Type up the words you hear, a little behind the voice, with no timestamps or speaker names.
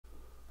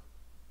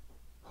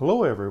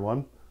Hello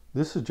everyone,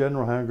 this is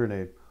General Hand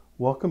Grenade.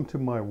 Welcome to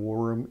my war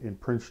room in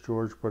Prince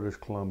George, British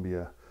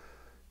Columbia.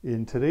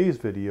 In today's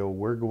video,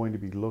 we're going to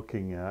be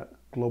looking at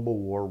Global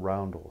War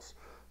roundels.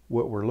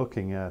 What we're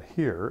looking at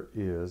here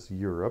is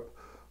Europe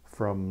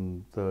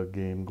from the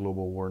game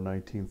Global War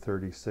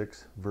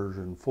 1936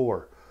 version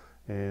 4.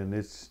 And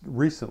it's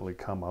recently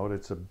come out.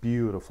 It's a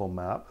beautiful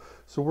map.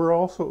 So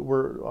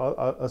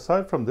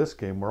aside from this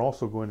game, we're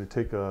also going to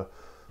take a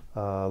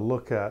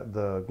look at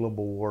the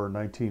Global War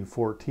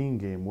 1914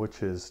 game,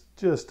 which is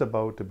just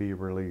about to be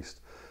released.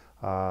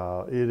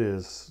 It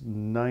is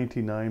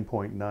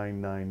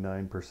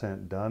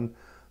 99.999% done.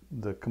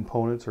 The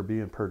components are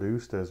being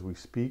produced as we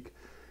speak,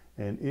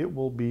 and it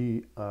will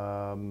be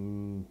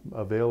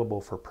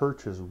available for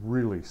purchase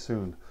really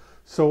soon.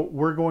 So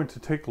we're going to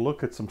take a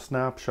look at some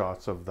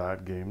snapshots of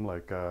that game,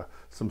 like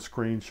some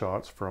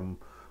screenshots from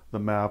the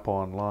map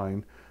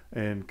online,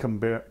 and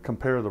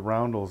compare the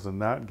roundels in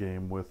that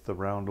game with the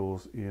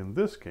roundels in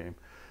this game,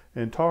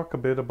 and talk a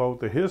bit about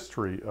the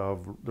history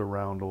of the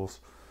roundels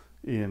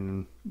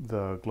in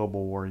the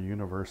Global War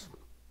universe.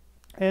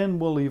 And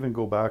we'll even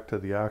go back to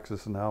the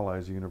Axis and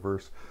Allies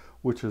universe,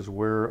 which is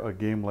where a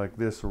game like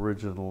this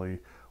originally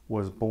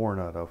was born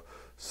out of.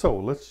 So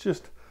let's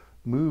just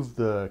move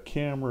the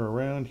camera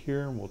around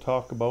here and we'll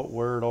talk about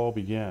where it all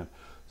began.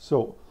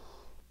 So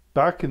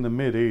back in the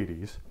mid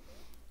 80s,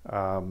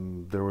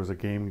 there was a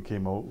game that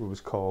came out. It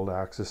was called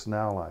Axis and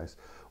Allies.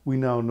 We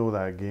now know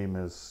that game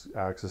as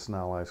Axis and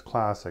Allies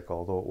Classic,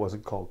 although it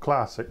wasn't called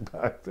Classic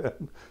back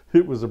then.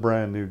 It was a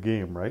brand new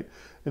game, right?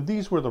 And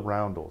these were the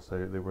roundels.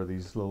 They were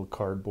these little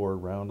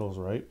cardboard roundels,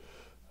 right?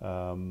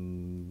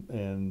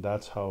 And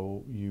that's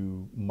how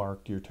you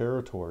marked your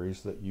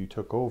territories that you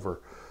took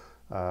over.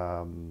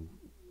 And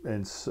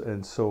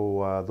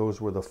so those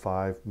were the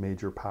 5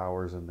 major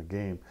powers in the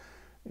game.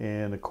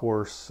 And of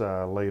course,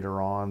 later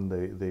on,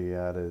 they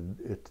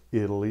added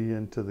Italy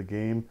into the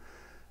game,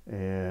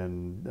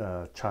 and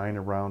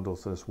China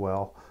roundels as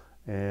well.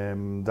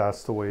 And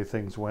that's the way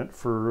things went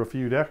for a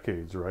few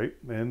decades, right?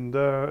 And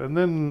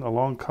then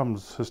along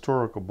comes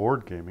historical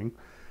board gaming,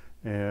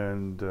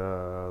 and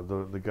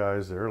the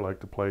guys there like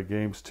to play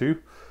games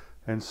too.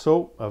 And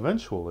so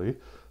eventually,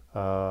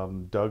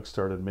 Doug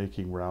started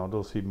making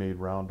roundels. He made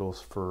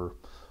roundels for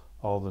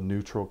all the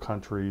neutral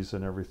countries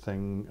and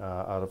everything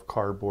out of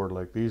cardboard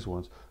like these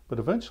ones. But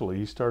eventually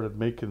he started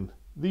making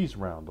these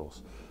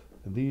roundels.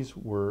 And these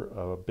were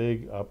a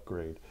big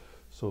upgrade.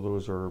 So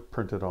those are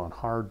printed on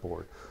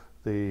hardboard.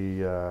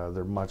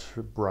 They're much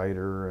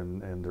brighter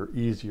and they're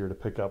easier to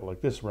pick up. Like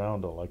this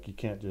roundel, like you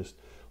can't just,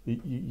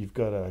 you've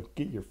got to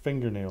get your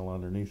fingernail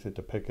underneath it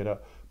to pick it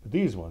up. But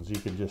these ones you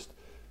can just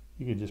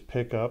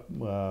pick up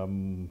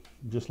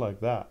just like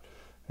that.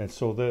 And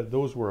so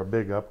those were a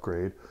big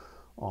upgrade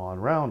on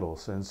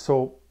roundels. And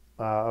so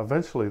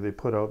eventually they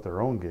put out their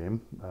own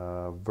game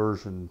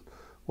version.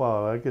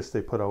 Well, I guess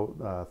they put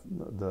out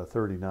the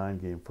 39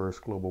 game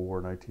first, Global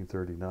War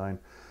 1939,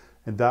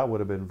 and that would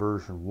have been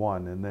version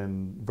 1. And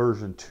then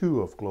version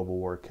 2 of Global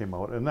War came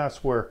out, and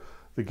that's where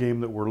the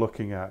game that we're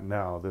looking at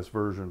now, this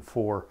version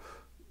 4,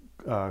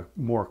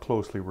 more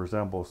closely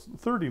resembles.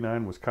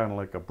 39 was kind of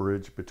like a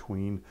bridge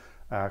between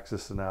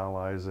Axis and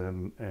Allies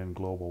and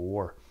Global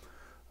War.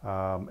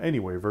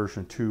 Anyway,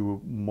 version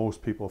 2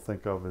 most people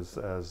think of as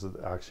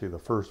actually the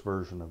first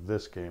version of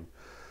this game.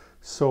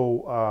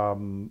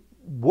 So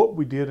what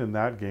we did in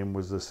that game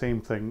was the same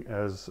thing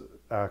as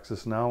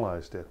Axis and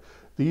Allies did.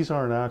 These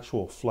aren't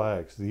actual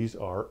flags. These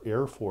are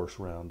Air Force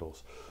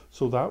roundels.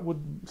 So that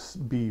would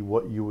be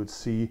what you would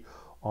see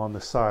on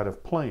the side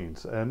of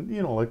planes. And,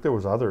 you know, like there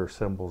was other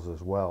symbols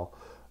as well,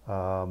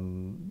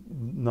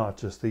 not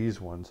just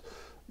these ones.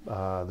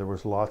 There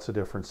was lots of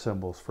different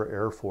symbols for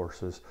Air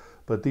Forces,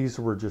 but these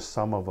were just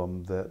some of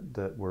them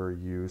that were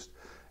used.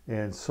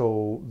 And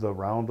so the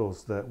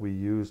roundels that we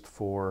used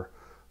for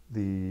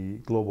the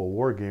Global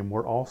War game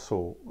were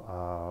also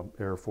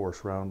Air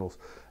Force roundels.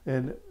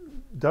 And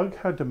Doug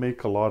had to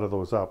make a lot of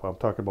those up. I'm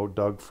talking about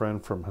Doug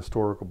Friend from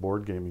Historical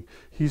Board Gaming.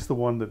 He's the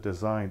one that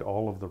designed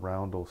all of the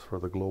roundels for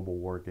the Global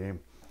War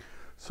game.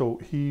 So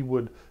he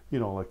would, you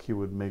know, like he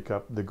would make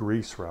up the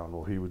Greece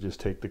roundel. He would just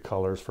take the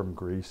colors from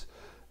Greece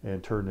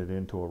and turn it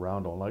into a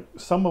roundel. Like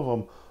some of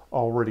them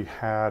already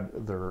had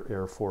their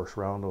Air Force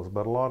roundels,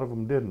 but a lot of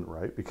them didn't,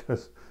 right?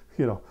 Because,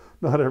 you know,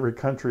 not every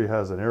country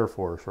has an Air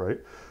Force,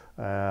 right?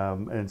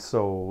 And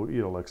so,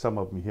 you know, like some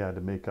of them he had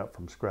to make up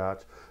from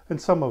scratch,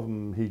 and some of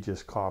them he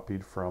just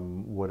copied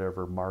from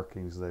whatever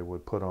markings they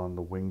would put on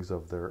the wings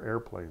of their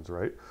airplanes,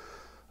 right?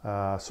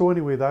 So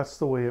anyway, that's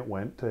the way it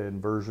went in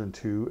version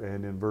 2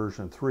 and in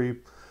version 3.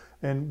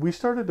 And we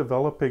started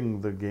developing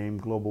the game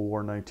Global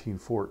War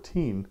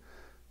 1914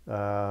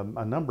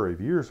 a number of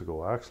years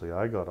ago. Actually,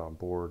 I got on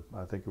board,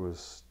 I think it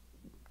was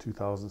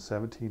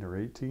 2017 or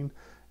 18,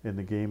 and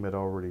the game had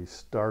already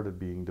started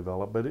being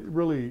developed, but it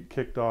really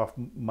kicked off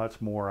much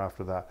more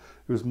after that.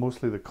 It was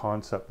mostly the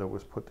concept that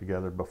was put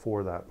together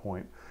before that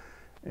point.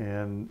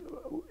 And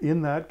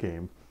in that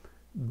game,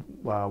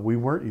 we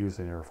weren't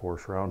using Air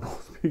Force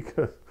roundels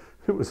because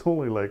it was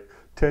only like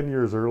 10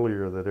 years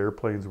earlier that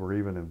airplanes were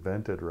even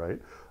invented, right?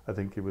 I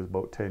think it was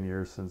about 10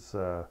 years since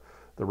the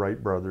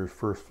Wright brothers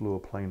first flew a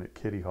plane at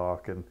Kitty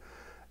Hawk.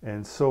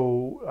 And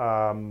so,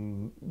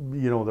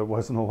 you know, there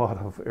wasn't a lot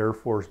of Air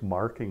Force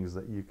markings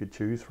that you could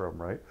choose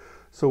from, right?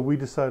 So we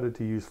decided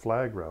to use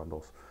flag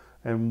roundels.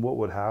 And what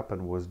would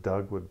happen was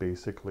Doug would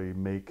basically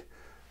make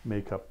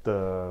up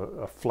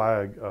a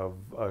flag of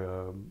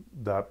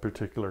that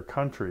particular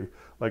country,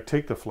 like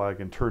take the flag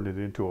and turn it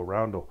into a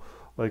roundel.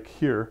 Like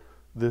here,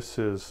 this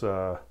is,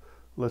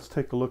 let's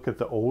take a look at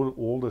the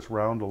oldest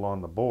roundel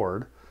on the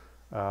board.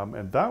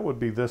 And that would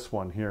be this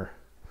one here.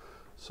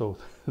 So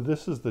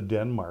this is the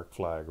Denmark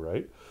flag,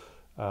 right?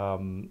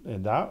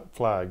 And that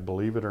flag,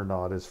 believe it or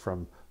not, is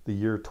from the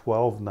year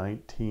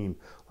 1219.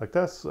 Like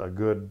that's a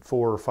good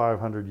 400 or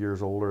 500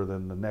 years older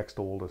than the next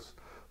oldest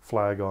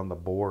flag on the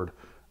board.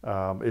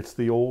 It's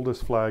the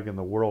oldest flag in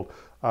the world.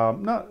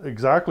 Not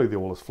exactly the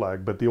oldest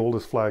flag, but the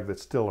oldest flag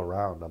that's still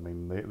around. I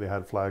mean, they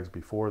had flags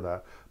before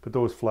that, but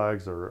those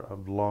flags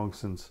have long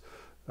since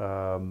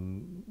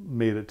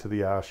made it to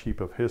the ash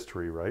heap of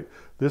history, right?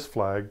 This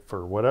flag,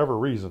 for whatever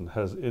reason,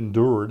 has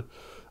endured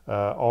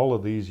all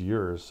of these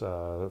years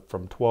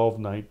from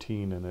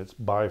 1219, and it's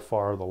by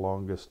far the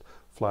longest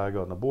flag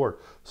on the board.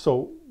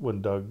 So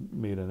when Doug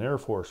made an Air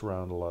Force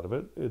roundel out of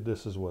it,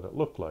 this is what it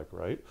looked like,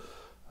 right?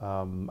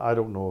 I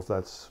don't know if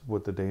that's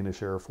what the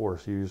Danish Air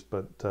Force used,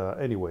 but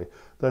anyway,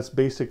 that's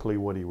basically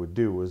what he would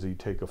do, is he'd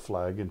take a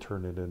flag and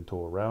turn it into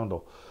a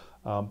roundel.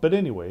 But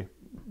anyway,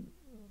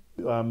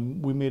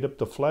 we made up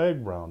the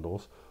flag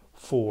roundels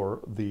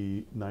for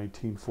the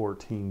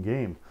 1914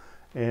 game.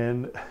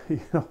 And, you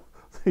know,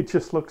 they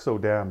just look so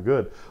damn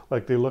good.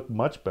 Like, they look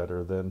much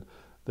better than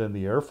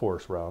the Air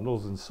Force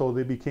roundels, and so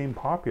they became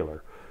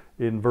popular.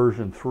 In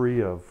version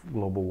 3 of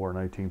Global War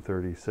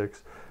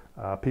 1936,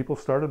 people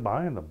started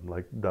buying them.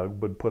 Like,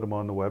 Doug would put them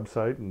on the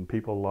website, and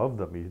people loved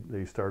them.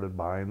 They started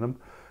buying them.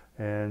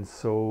 And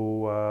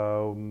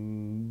so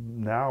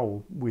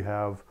now we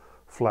have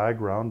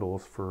flag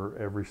roundels for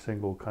every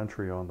single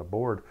country on the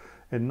board.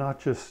 And not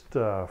just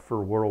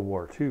for World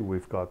War II.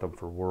 We've got them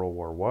for World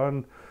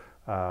War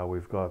I.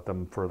 We've got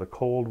them for the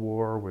Cold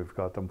War. We've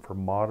got them for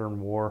modern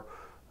war.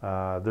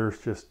 There's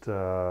just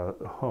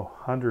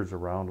hundreds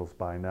of roundels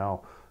by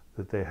now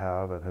that they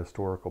have at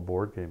historical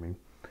board gaming.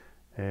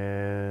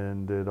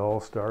 And it all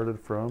started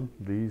from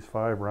these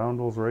 5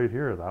 roundels right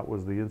here. That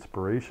was the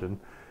inspiration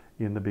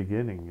in the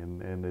beginning,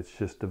 and it's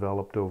just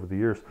developed over the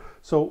years.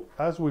 So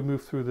as we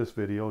move through this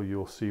video,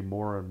 you'll see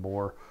more and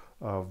more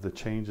of the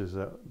changes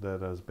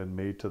that has been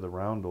made to the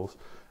roundels.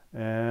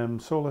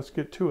 And so let's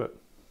get to it.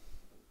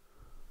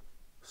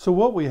 So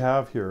what we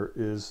have here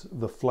is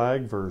the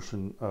flag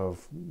version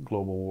of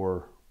Global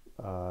War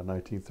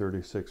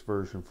 1936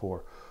 version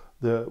 4.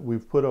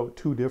 We've put out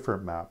 2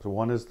 different maps.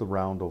 One is the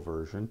roundel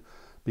version,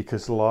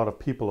 because a lot of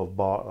people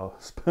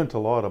have spent a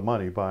lot of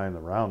money buying the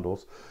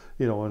roundels,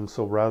 you know, and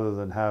so rather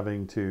than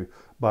having to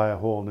buy a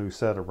whole new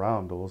set of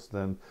roundels,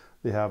 then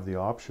they have the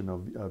option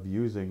of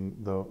using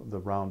the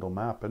roundel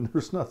map. And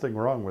there's nothing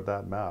wrong with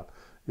that map.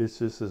 It's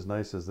just as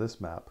nice as this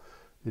map.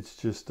 It's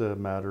just a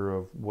matter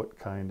of what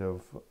kind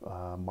of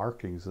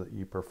markings that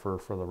you prefer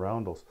for the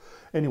roundels.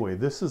 Anyway,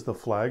 this is the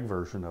flag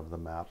version of the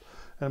map.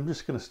 And I'm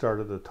just going to start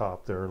at the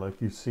top there. Like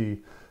you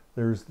see,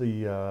 there's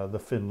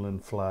the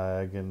Finland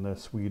flag and the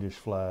Swedish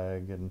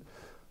flag and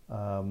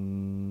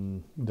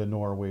the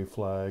Norway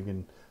flag.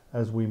 And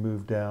as we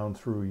move down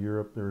through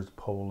Europe, there's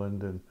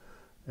Poland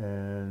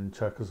and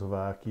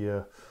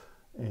Czechoslovakia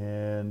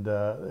and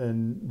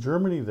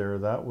Germany there.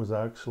 That was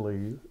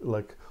actually,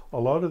 like, a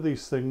lot of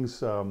these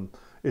things,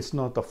 it's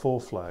not the full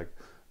flag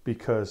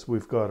because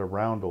we've got a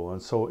roundel,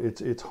 and so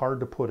it's hard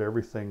to put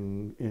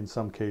everything, in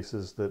some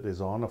cases, that is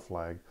on a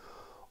flag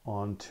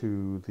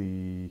onto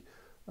the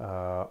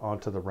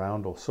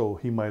roundel. So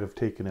he might have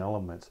taken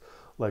elements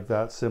like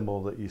that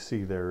symbol that you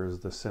see there is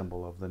the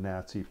symbol of the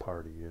Nazi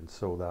Party, and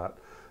so that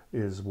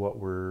is what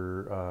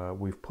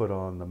we've put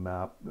on the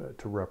map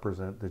to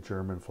represent the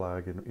German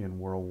flag in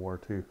World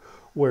War II.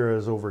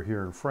 Whereas over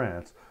here in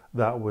France,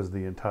 that was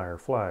the entire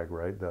flag,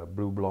 right? The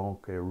bleu, blanc,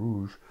 et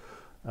rouge.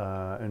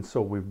 And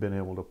so we've been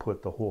able to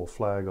put the whole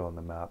flag on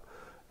the map.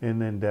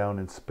 And then down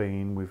in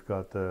Spain, we've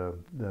got the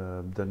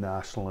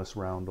nationalist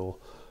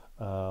roundel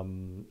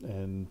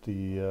and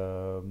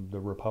the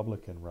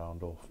Republican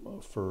roundel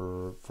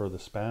for the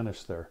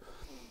Spanish there.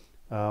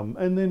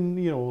 And then,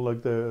 you know,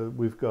 like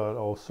we've got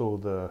also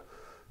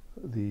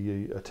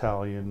the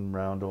Italian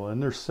roundel,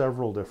 and there's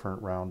several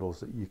different roundels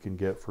that you can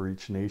get for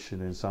each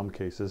nation in some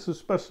cases,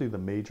 especially the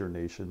major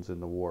nations in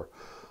the war.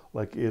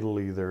 Like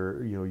Italy, you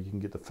know, you can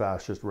get the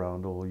fascist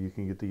roundel, you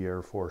can get the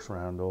Air Force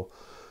roundel,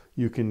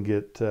 you can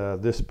get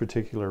this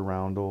particular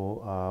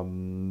roundel,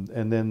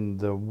 and then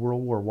the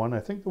World War I. I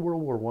think the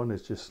World War I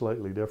is just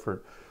slightly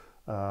different.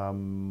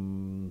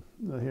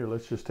 Here,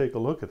 let's just take a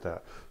look at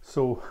that.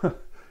 So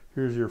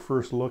here's your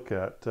first look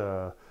at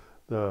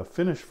the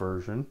Finnish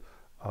version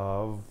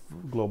of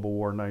Global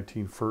War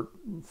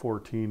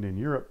 1914 in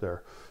Europe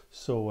there.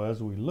 So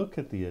as we look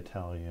at the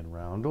Italian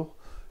roundel,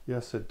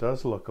 yes, it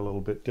does look a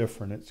little bit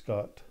different. It's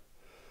got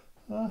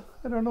I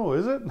don't know,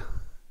 is it?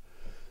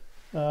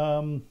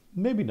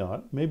 Maybe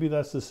not. Maybe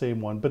that's the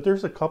same one. But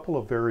there's a couple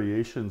of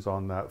variations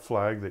on that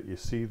flag that you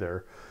see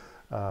there.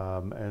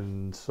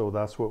 And so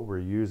that's what we're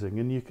using.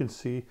 And you can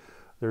see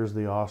there's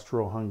the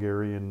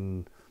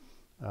Austro-Hungarian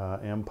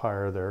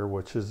Empire there,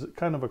 which is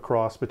kind of a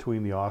cross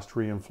between the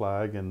Austrian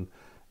flag and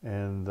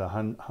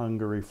the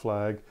Hungary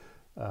flag.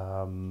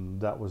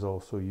 That was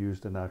also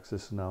used in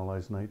Axis and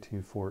Allies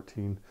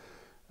 1914.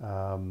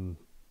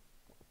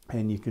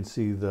 And you can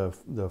see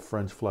the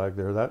French flag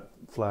there. That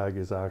flag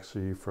is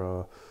actually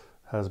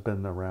has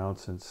been around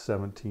since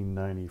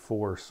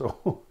 1794,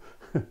 so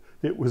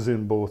it was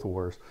in both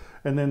wars.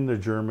 And then the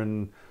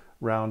German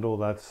roundel,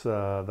 that's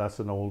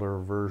an older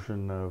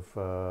version of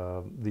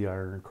the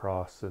Iron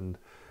Cross or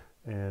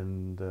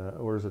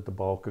is it the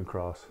Balkan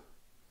Cross?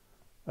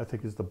 I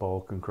think it's the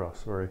Balkan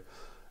Cross, sorry.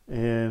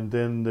 And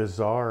then the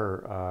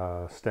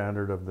Tsar,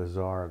 standard of the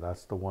Tsar,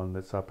 that's the one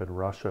that's up in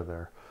Russia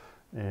there.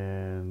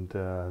 And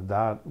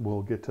that,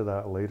 we'll get to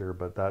that later,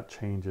 but that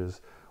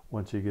changes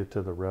once you get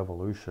to the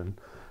revolution.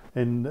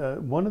 And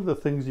one of the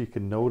things you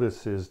can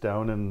notice is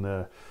down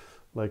in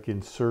like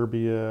in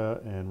Serbia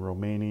and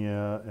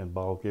Romania and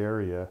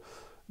Bulgaria,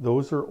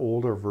 those are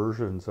older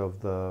versions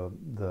of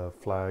the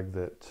flag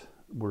that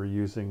we're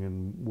using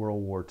in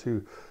World War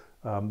II.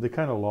 They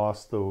kind of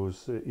lost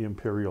those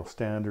imperial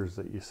standards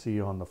that you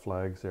see on the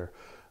flags there.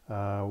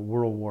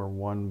 World War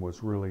I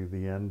was really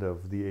the end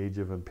of the age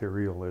of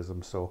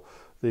imperialism, so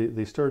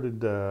they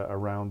started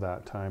around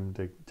that time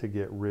to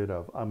get rid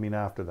of, I mean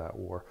after that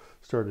war,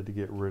 started to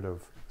get rid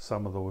of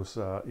some of those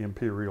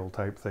imperial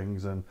type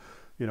things and,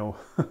 you know,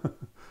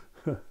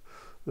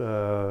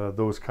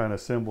 those kind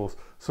of symbols.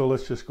 So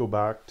let's just go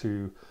back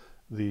to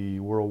the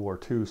World War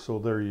II. So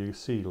there you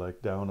see,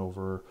 like down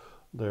over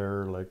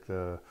there, like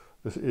the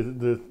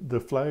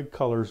flag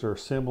colors are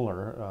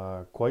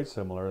similar, quite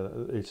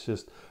similar. It's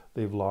just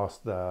they've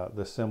lost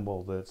the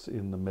symbol that's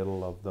in the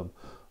middle of them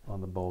on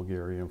the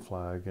Bulgarian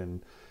flag,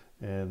 and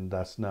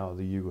that's now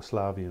the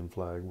Yugoslavian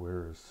flag,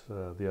 whereas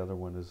the other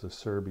one is the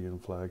Serbian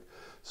flag.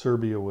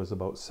 Serbia was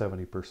about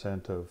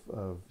 70%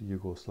 of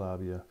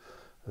Yugoslavia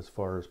as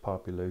far as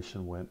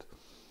population went.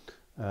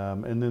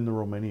 And then the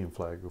Romanian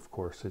flag, of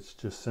course, it's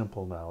just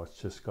simple now. It's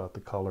just got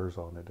the colors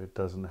on it. It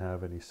doesn't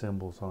have any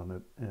symbols on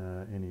it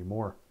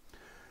anymore.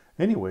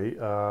 Anyway,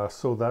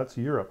 so that's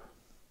Europe.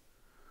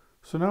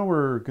 So now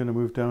we're going to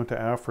move down to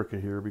Africa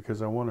here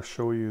because I want to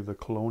show you the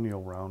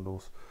colonial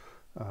roundels.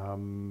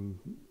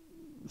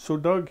 So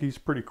Doug, he's a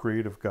pretty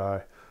creative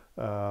guy.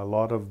 A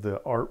lot of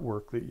the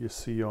artwork that you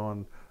see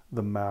on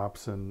the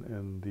maps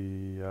and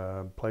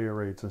the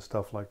player aids and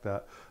stuff like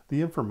that,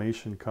 the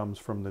information comes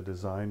from the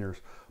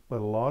designers, but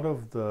a lot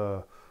of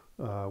the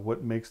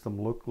what makes them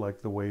look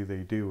like the way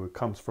they do, it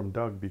comes from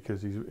Doug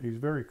because he's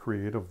very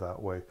creative that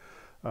way.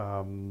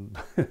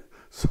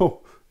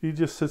 So he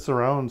just sits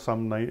around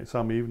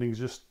some evenings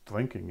just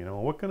thinking, you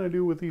know, what can I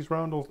do with these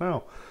roundels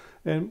now?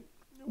 And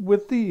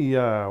with the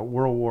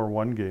World War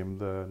I game,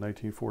 the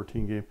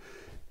 1914 game,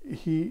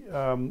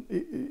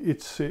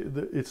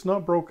 it's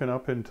not broken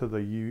up into the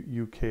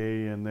UK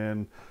and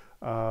then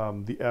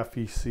the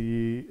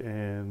FEC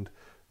and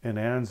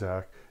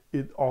Anzac.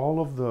 All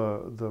of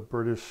the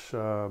British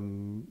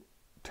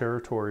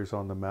territories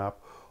on the map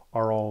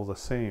are all the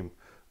same.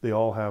 They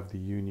all have the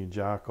Union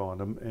Jack on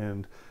them,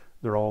 and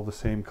they're all the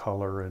same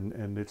color,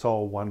 and it's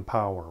all one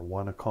power,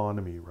 one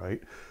economy,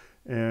 right?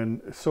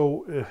 And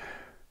so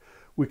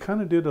we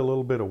kind of did a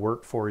little bit of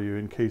work for you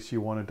in case you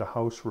wanted to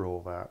house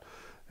rule that.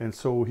 And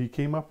so he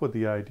came up with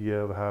the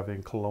idea of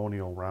having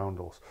colonial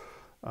roundels.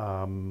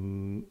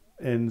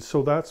 And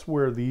so that's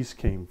where these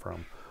came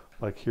from.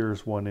 Like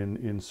here's one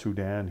in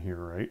Sudan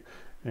here, right?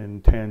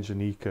 And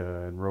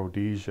Tanganyika and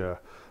Rhodesia.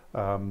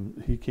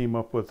 He came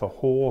up with a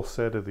whole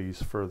set of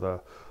these for the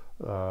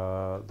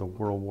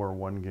World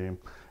War I game.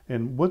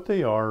 And what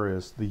they are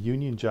is the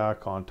Union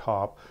Jack on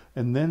top,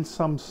 and then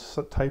some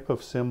type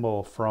of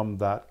symbol from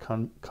that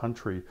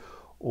country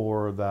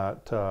or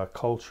that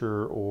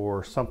culture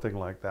or something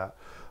like that.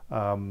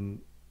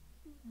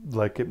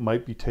 Like it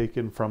might be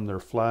taken from their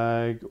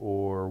flag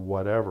or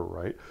whatever,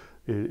 right?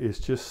 It's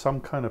just some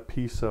kind of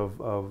piece of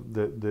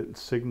that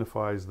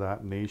signifies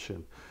that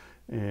nation.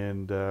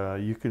 And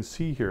you can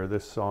see here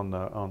this on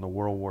the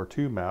World War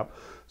II map.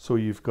 So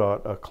you've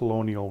got a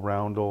colonial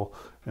roundel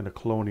and a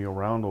colonial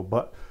roundel,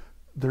 but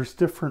there's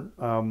different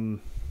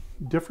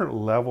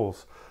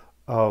levels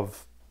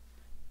of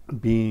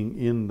being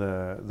in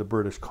the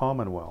British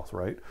Commonwealth,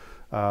 right?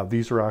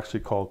 These are actually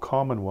called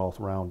Commonwealth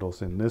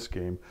roundels in this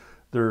game.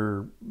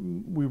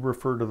 We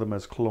refer to them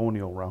as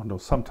colonial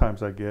roundels.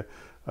 Sometimes I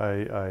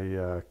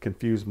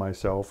confuse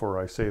myself or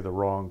I say the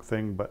wrong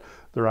thing, but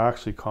they're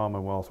actually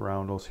Commonwealth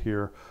roundels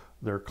here.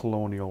 They're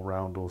colonial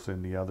roundels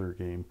in the other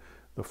game,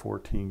 the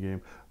 14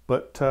 game.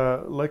 But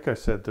like I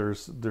said,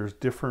 there's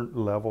different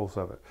levels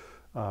of it.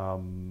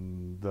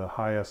 The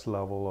highest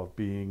level of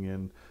being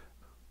in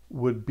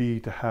would be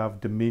to have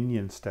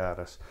dominion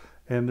status.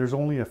 And there's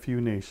only a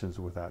few nations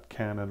with that.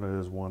 Canada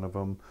is one of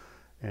them,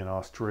 and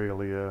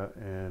Australia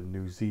and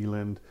New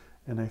Zealand.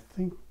 and I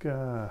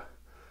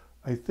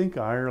think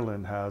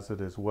Ireland has it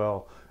as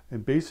well.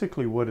 And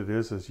basically, what it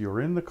is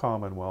you're in the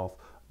Commonwealth,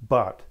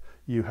 but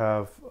you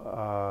have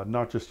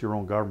not just your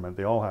own government,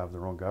 they all have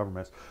their own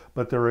governments,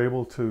 but they're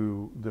able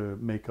to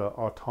make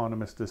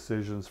autonomous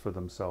decisions for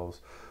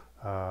themselves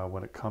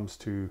when it comes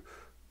to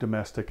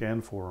domestic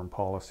and foreign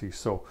policy.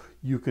 So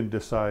you can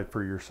decide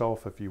for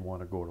yourself if you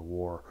want to go to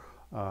war.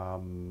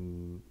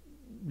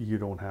 You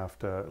don't have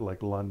to,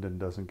 like London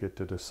doesn't get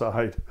to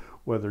decide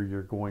whether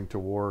you're going to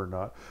war or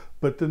not.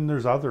 But then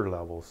there's other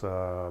levels,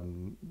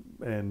 and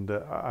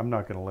I'm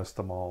not going to list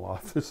them all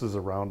off. This is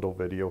a Roundel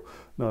video,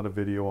 not a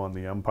video on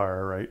the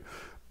Empire, right?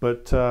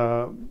 But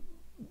so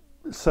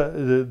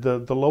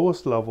the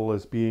lowest level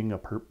is being a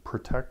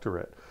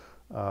protectorate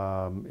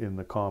in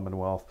the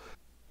Commonwealth.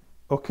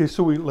 Okay,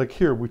 so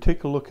we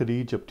take a look at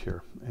Egypt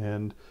here,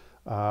 and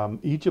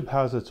Egypt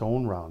has its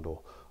own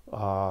roundel.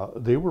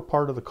 They were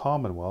part of the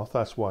Commonwealth.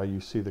 That's why you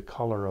see the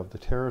color of the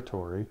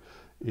territory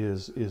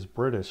is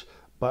British,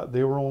 but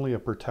they were only a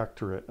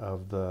protectorate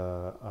of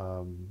the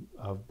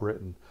of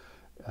Britain.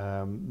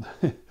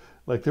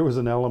 Like there was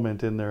an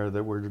element in there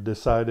that were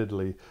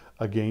decidedly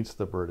against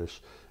the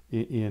British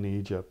in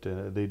Egypt.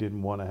 They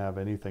didn't want to have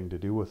anything to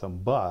do with them,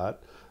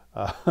 but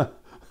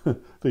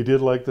they did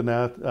like them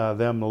a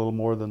little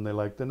more than they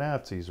liked the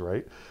Nazis,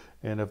 right?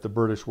 And if the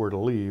British were to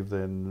leave,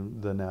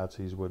 then the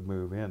Nazis would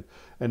move in.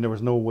 And there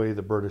was no way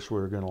the British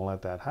were going to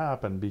let that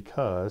happen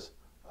because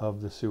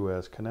of the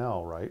Suez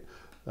Canal, right?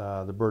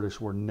 The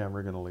British were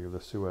never going to leave the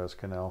Suez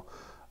Canal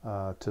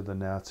to the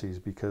Nazis,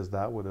 because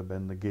that would have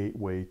been the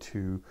gateway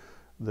to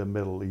the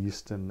Middle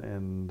East,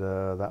 and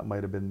that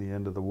might have been the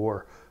end of the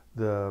war.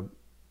 The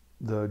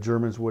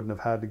Germans wouldn't have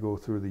had to go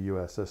through the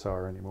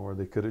USSR anymore.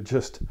 They could have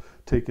just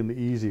taken the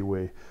easy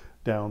way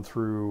down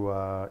through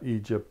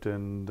Egypt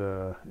and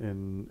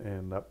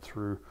up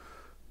through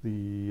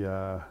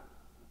the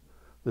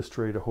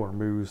Strait of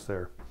Hormuz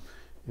there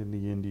in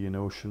the Indian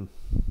Ocean,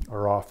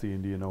 or off the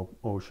Indian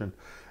Ocean.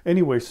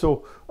 Anyway,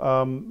 so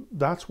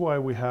that's why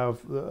we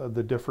have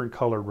the different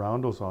colored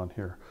roundels on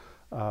here.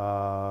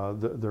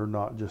 They're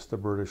not just a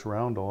British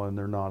roundel, and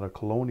they're not a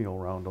colonial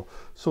roundel.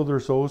 So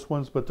there's those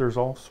ones, but there's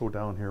also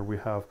down here we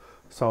have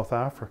South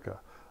Africa.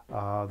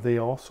 They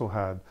also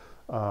had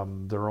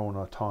their own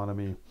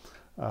autonomy.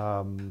 They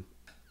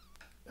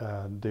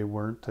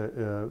weren't.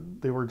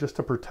 They were just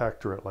a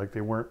protectorate. Like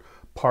they weren't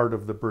part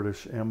of the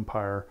British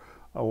Empire,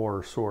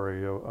 or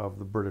sorry, of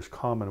the British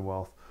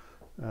Commonwealth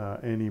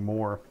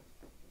anymore.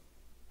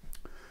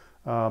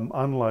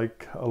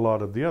 Unlike a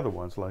lot of the other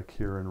ones, like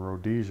here in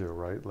Rhodesia,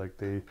 right? Like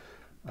they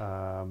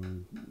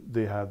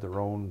had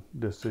their own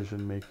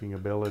decision-making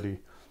ability.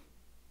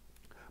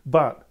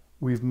 But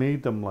we've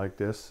made them like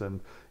this,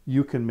 and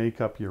you can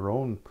make up your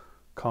own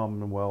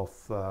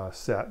Commonwealth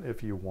set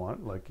if you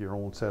want, like your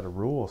own set of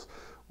rules.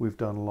 We've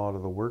done a lot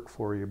of the work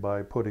for you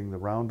by putting the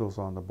roundels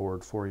on the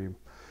board for you.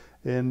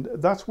 And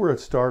that's where it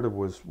started,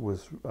 was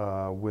with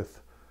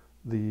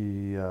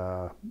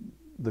the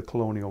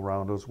colonial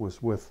roundels,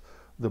 was with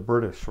the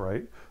British,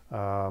 right?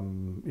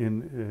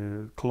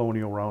 In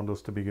colonial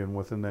roundels to begin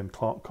with, and then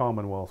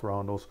Commonwealth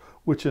roundels,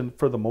 which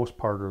for the most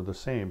part are the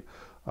same.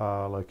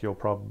 Like you'll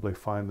probably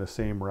find the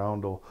same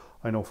roundel.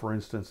 I know, for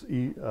instance,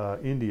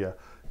 India,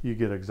 you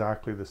get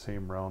exactly the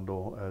same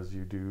roundel as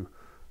you do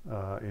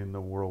in the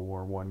World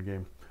War I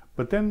game.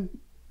 But then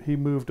he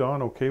moved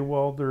on. Okay,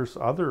 well, there's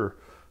other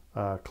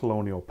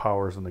colonial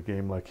powers in the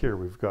game. Like here,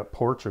 we've got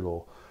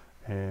Portugal,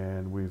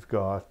 and we've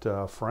got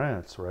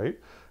France, right?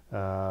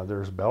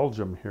 There's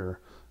Belgium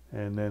here,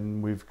 and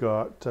then we've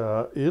got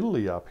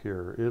Italy up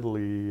here.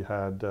 Italy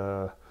had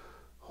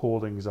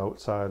holdings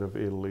outside of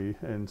Italy,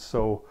 and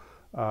so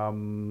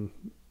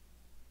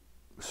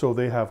so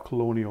they have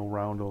colonial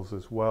roundels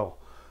as well.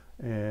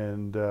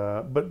 And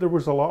but there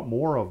was a lot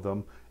more of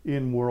them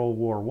in World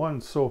War I.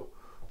 So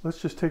let's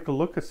just take a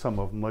look at some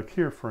of them. Like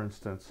here, for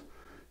instance,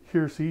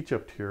 here's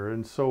Egypt here,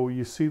 and so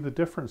you see the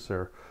difference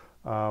there.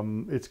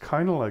 It's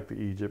kind of like the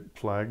Egypt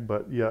flag,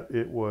 but yet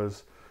it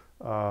was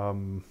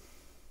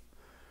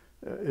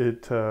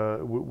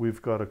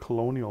we've got a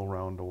colonial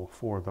roundel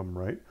for them,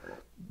 right?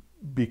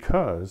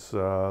 Because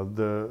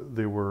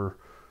they were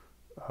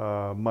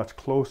much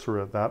closer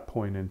at that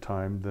point in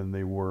time than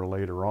they were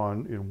later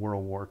on in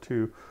World War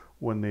II,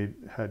 when they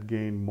had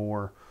gained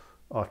more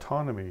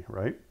autonomy,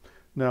 right?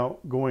 Now,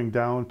 going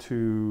down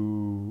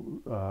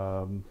to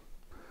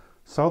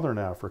Southern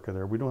Africa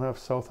there, we don't have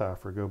South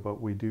Africa,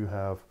 but we do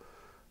have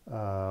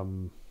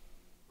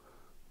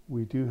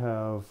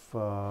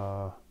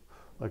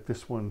like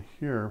this one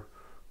here.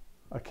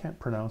 I can't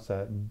pronounce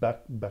that.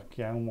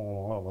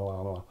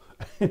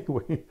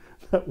 Anyway,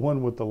 that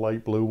one with the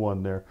light blue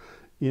one there.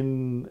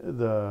 In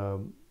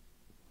the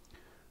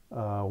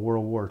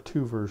World War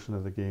II version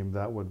of the game,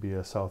 that would be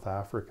a South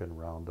African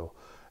roundel.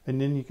 And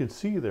then you can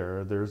see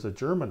there's a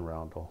German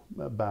roundel.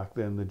 Back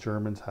then, the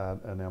Germans had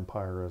an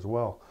empire as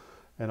well.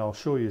 And I'll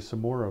show you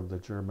some more of the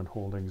German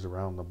holdings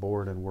around the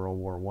board in World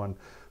War I.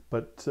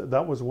 But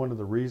that was one of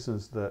the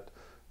reasons that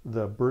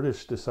the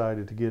British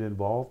decided to get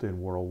involved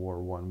in World War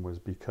I, was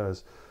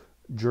because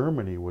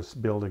Germany was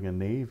building a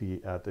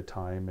navy at the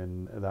time,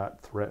 and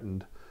that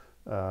threatened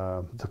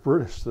the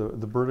British.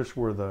 The British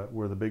were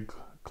the big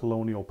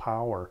colonial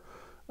power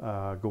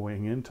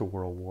going into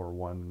World War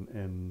One,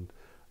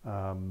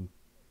 and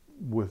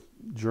with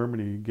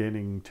Germany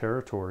gaining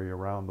territory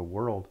around the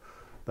world,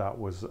 that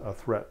was a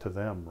threat to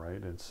them,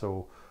 right? And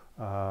so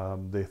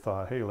they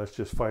thought, hey, let's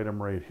just fight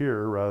them right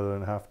here rather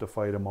than have to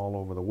fight them all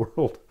over the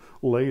world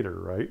later,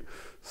 right?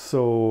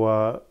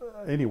 So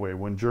anyway,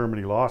 when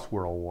Germany lost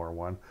World War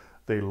One,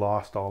 they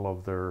lost all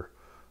of their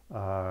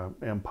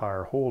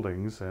empire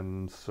holdings,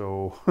 and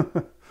so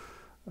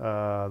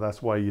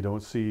that's why you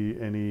don't see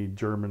any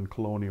German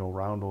colonial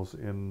roundels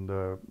in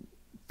the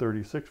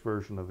 36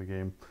 version of the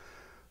game.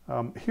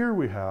 Here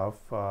we have,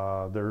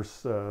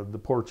 there's the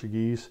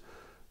Portuguese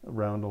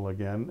roundel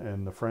again,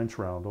 and the French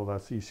roundel.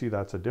 You see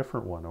that's a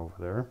different one over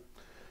there.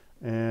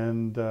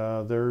 And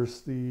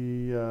there's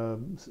the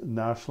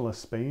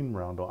nationalist Spain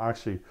roundel.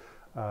 Actually,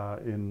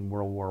 in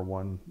World War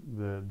One,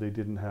 they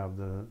didn't have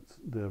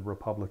the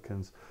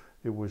Republicans.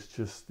 It was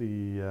just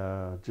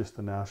the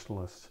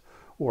nationalists,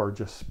 or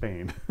just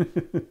Spain.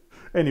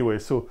 Anyway,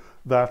 so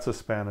that's a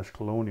Spanish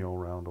colonial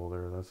roundel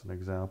there. That's an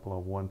example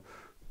of one.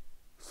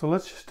 So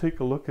let's just take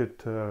a look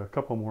at a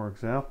couple more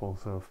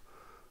examples of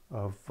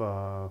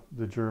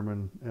the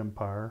German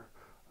Empire.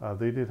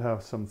 They did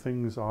have some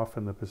things off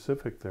in the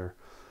Pacific there.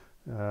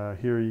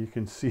 Here you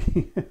can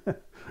see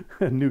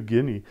New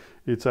Guinea.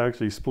 It's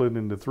actually split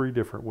into 3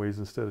 different ways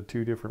instead of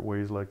 2 different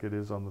ways like it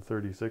is on the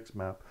 36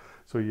 map.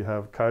 So you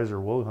have Kaiser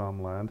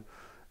Wilhelm Land,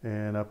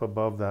 and up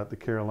above that the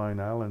Caroline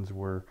Islands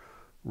were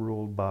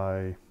ruled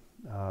by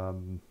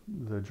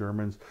the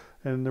Germans,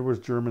 and there was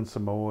German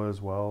Samoa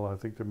as well. I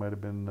think there might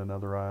have been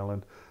another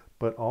island,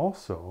 but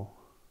also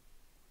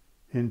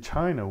in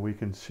China we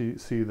can see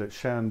that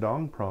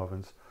Shandong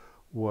province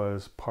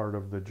was part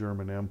of the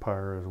German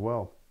Empire as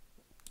well.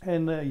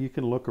 And you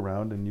can look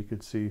around and you can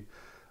see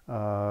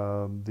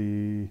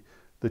the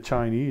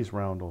Chinese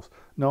roundels.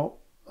 Now,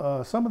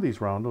 some of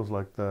these roundels,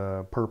 like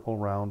the purple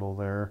roundel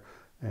there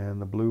and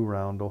the blue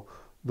roundel,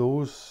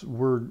 those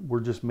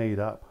were just made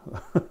up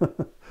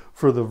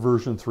for the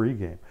version 3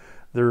 game.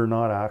 They're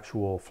not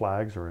actual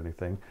flags or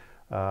anything.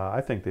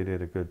 I think they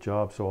did a good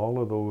job. So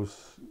all of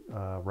those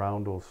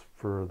roundels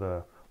for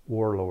the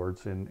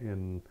warlords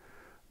in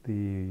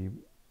the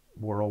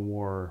World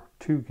War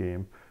II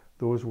game,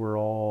 those were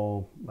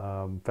all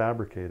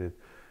fabricated.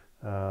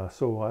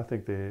 So I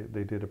think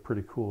they did a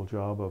pretty cool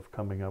job of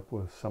coming up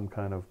with some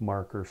kind of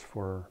markers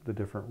for the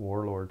different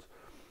warlords.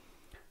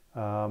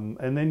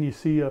 And then you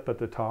see up at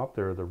the top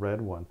there, the red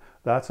one.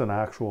 That's from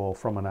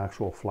an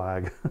actual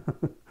flag.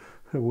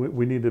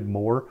 we needed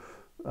more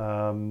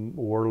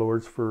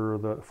warlords for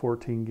the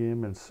 14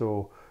 game, and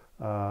so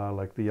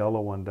like the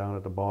yellow one down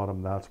at the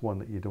bottom, that's one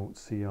that you don't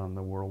see on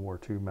the World War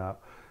II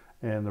map.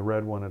 And the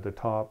red one at the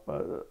top,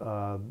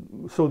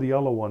 so the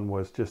yellow one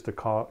was just a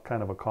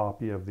kind of a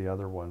copy of the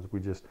other ones. We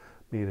just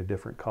made a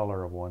different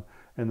color of one.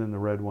 And then the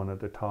red one at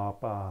the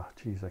top,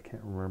 geez, I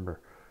can't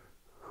remember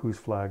whose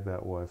flag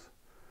that was.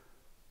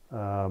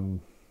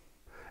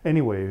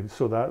 Anyway,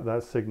 so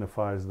that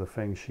signifies the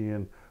Feng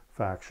Xian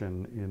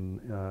faction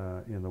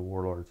in the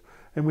warlords.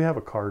 And we have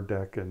a card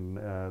deck, and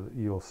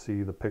you'll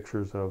see the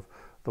pictures of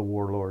the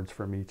warlords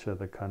from each of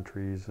the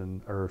countries,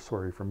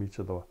 from each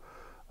of the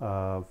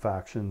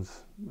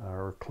factions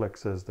or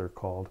cliques as they're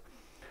called.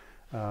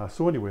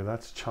 So anyway,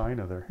 that's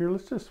China there. Here,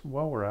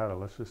 while we're at it,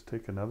 let's just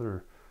take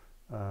another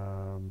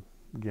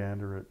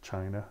gander at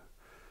China.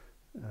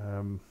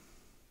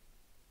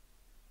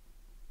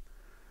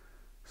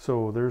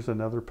 So there's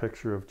another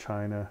picture of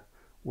China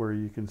where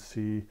you can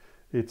see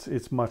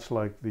it's much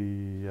like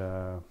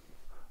the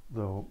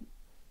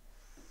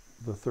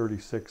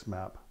 36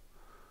 map.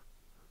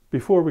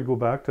 Before we go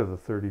back to the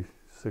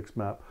 36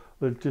 map,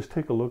 let's just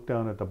take a look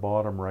down at the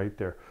bottom right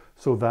there.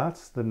 So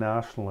that's the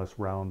nationalist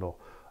roundel.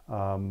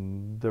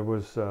 There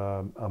was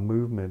a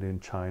movement in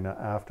China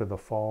after the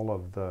fall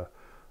of the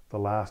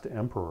last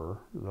emperor,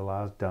 the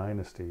last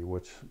dynasty,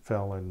 which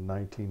fell in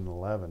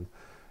 1911.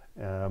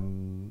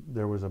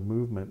 There was a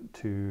movement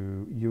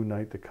to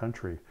unite the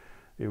country.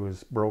 It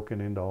was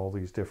broken into all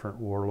these different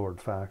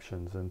warlord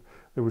factions, and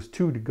there was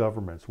 2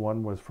 governments.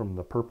 One was from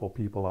the purple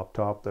people up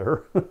top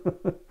there.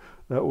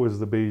 That was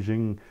the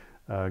Beijing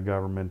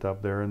government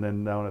up there, and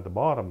then down at the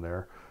bottom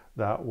there,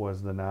 that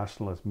was the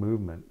nationalist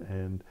movement.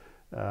 And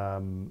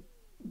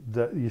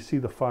you see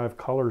the 5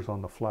 colors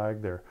on the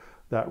flag there.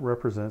 That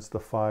represents the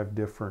 5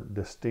 different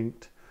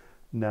distinct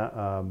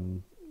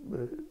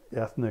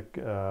ethnic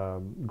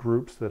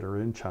groups that are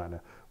in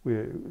China.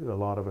 A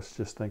lot of us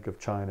just think of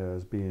China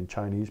as being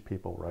Chinese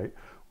people, right?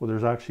 Well,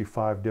 there's actually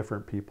 5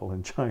 different people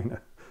in China.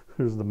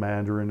 There's the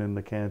Mandarin and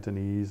the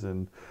Cantonese,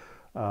 and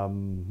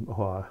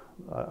well,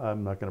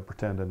 I'm not going to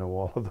pretend to know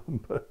all of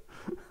them, but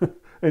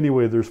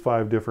anyway, there's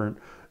 5 different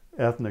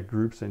ethnic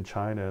groups in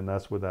China, and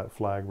that's what that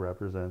flag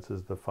represents,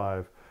 is the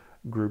 5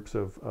 groups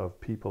of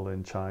people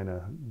in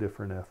China,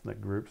 different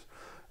ethnic groups.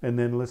 And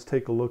then let's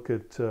take a look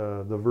at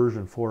the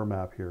version 4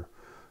 map here.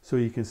 So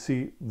you can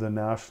see the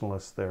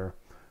nationalists there.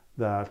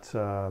 that's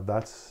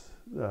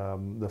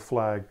the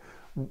flag.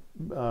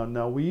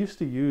 Now we used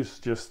to use,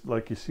 just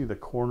like you see the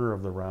corner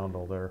of the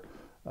roundel there,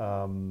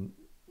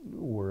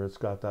 where it's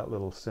got that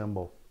little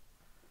symbol.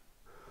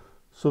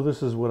 So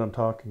this is what I'm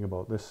talking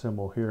about, this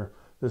symbol here.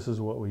 This is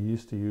what we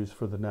used to use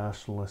for the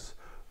nationalists,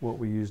 what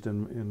we used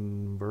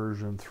in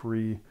version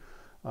 3.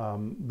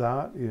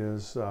 That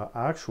is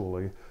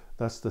actually,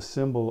 that's the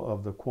symbol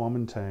of the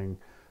Kuomintang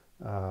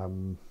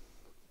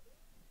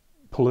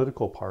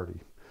political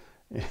party.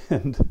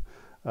 And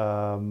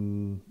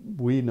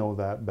we know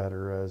that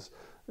better as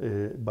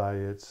by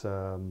its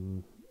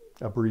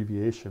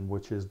abbreviation,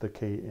 which is the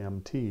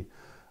KMT.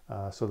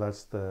 So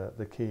that's the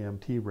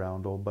KMT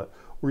roundel, but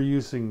we're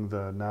using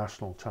the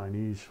national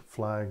Chinese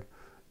flag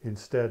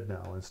instead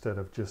now, instead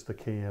of just the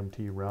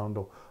KMT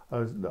roundel.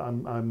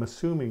 I'm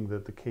assuming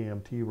that the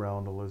KMT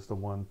roundel is the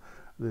one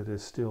that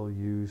is still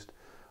used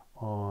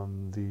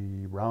on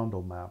the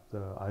roundel map.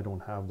 I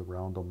don't have the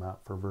roundel map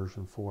for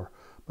version 4,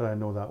 but I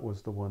know that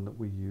was the one that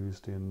we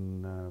used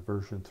in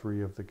version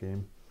 3 of the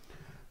game.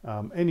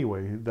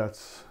 Anyway,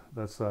 that's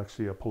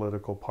actually a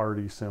political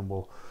party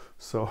symbol,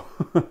 so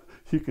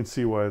you can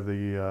see why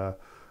the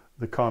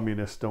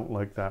communists don't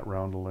like that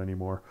roundel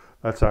anymore.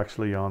 That's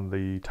actually on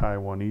the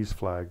Taiwanese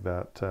flag,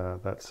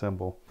 that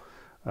symbol.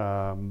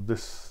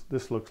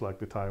 This looks like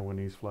the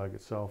Taiwanese flag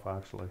itself,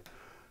 actually.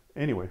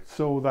 Anyway,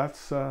 so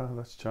that's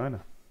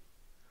China.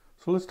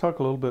 So let's talk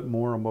a little bit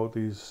more about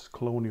these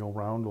colonial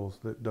roundels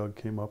that Doug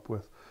came up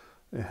with,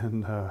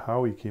 and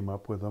how he came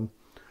up with them.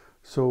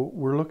 So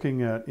we're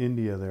looking at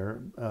India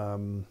there,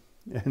 and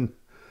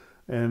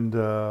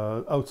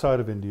outside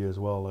of India as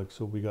well. Like,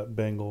 so we got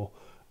Bengal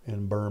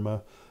and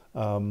Burma.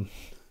 I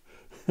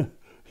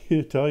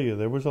tell you,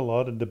 there was a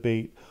lot of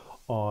debate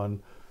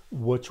on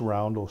which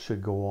roundel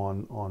should go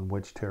on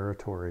which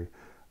territory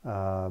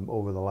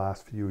over the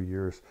last few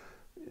years,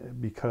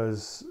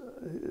 because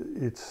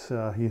it's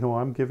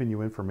I'm giving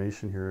you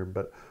information here,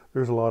 but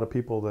there's a lot of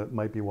people that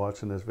might be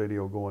watching this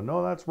video going,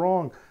 no, that's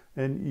wrong.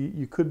 And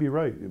you could be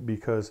right,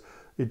 because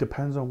it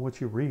depends on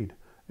what you read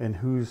and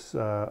whose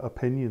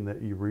opinion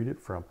that you read it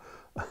from.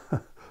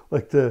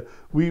 Like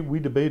we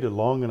debated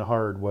long and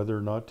hard whether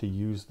or not to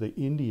use the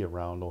India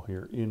roundel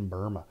here in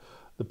Burma.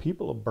 The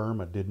people of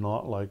Burma did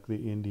not like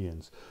the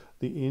Indians.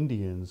 The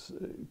Indians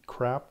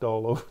crapped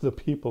all over the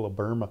people of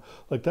Burma.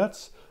 Like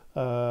that's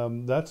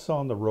on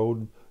the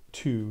road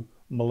to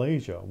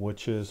Malaysia,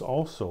 which is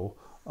also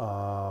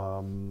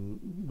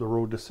the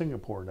road to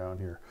Singapore down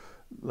here.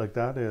 Like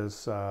that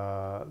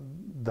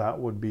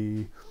would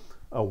be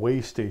a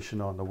way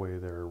station on the way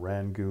there,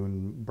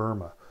 Rangoon,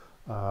 Burma.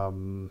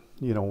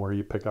 Where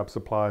you pick up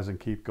supplies and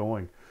keep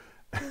going.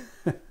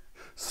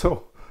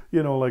 So,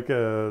 like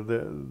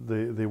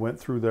they went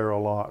through there a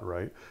lot,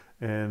 right?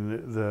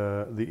 And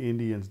the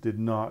Indians did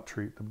not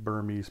treat the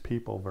Burmese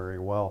people very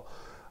well.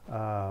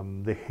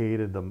 They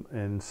hated them,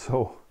 and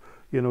so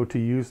to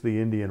use the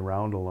Indian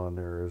roundel on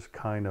there is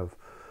kind of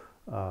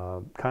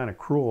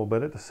cruel.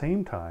 But at the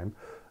same time,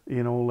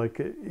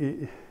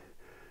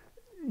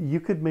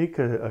 you could make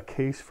a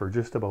case for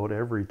just about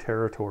every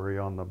territory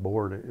on the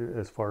board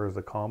as far as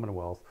the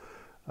Commonwealth,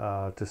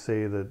 to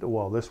say that,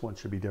 well, this one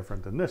should be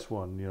different than this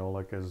one,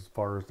 like as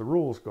far as the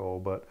rules go,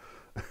 but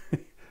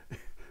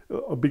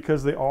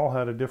because they all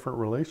had a different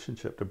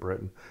relationship to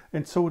Britain,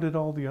 and so did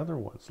all the other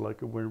ones. Like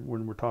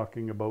when we're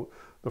talking about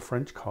the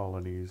French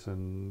colonies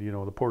and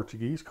the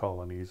Portuguese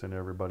colonies and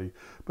everybody,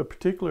 but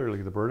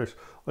particularly the British.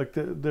 Like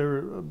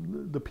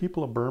the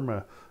people of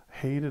Burma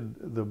hated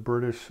the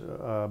British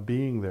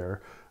being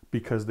there,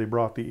 because they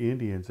brought the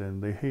Indians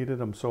in. They hated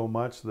them so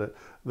much that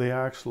they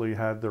actually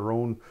had their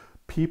own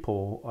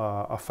people,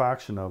 a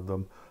faction of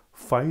them,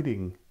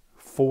 fighting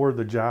for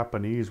the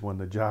Japanese when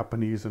the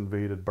Japanese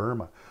invaded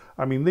Burma.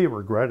 I mean, they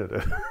regretted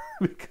it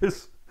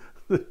because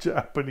the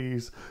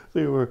Japanese,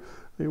 they were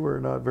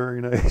not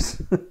very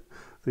nice.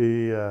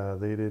 They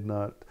did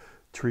not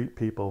treat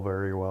people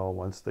very well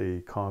once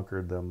they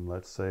conquered them,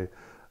 let's say.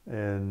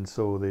 And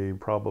so they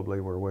probably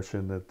were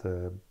wishing that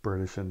the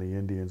British and the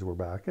Indians were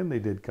back, and they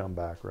did come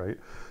back, right?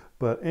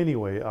 But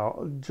anyway,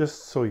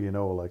 just so you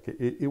know, like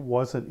it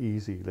wasn't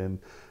easy. Then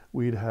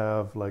we'd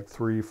have like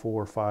 3,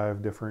 4,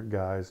 5 different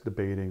guys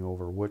debating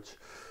over which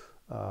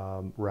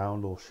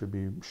roundel should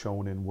be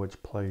shown in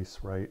which place,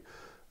 right?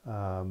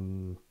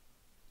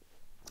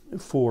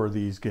 For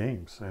these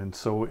games. And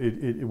so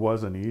it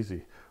wasn't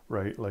easy,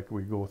 right? Like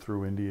we go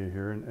through India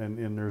here,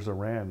 and there's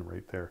Iran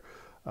right there.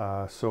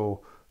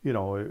 So it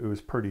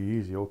was pretty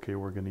easy. Okay,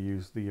 we're going to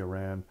use the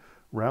Iran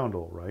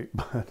roundel, right?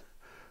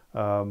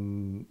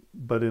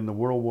 But in the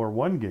World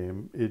War I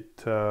game,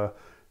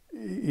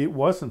 it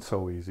wasn't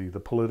so easy. The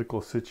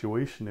political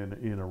situation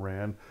in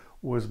Iran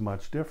was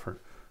much different.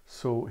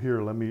 So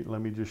here, let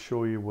me just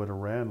show you what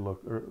Iran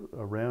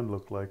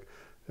looked like.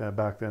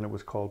 Back then, it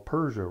was called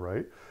Persia,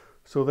 right?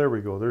 So there we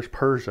go. There's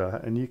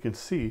Persia, and you can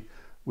see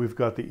we've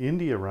got the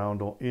India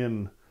roundel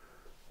in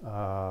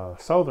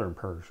southern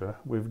Persia.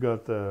 We've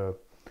got the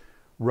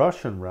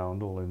Russian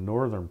roundel in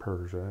northern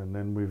Persia, and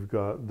then we've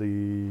got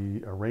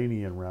the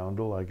Iranian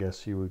roundel, I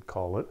guess you would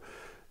call it,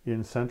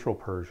 in central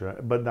Persia,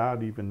 but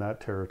not even that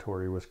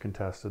territory was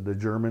contested. The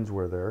Germans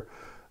were there.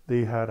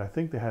 They had, I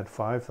think they had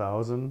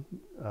 5,000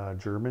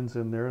 Germans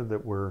in there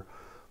that were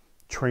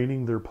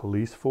training their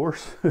police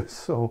force.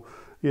 So,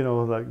 you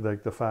know,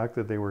 like the fact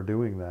that they were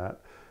doing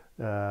that,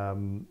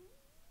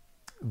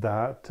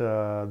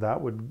 that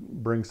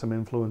would bring some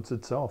influence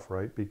itself,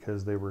 right?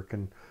 Because they were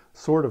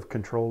sort of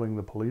controlling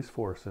the police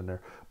force in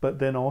there. But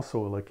then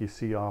also, like you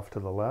see off to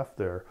the left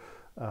there,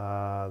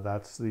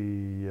 that's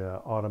the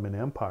Ottoman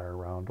Empire,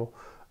 Roundel.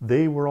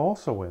 They were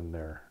also in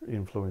there,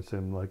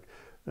 influencing like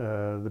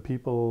the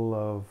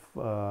people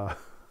of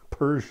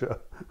Persia.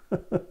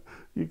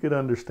 You could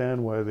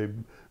understand why they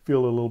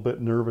feel a little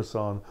bit nervous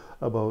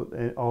about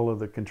all of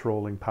the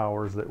controlling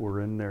powers that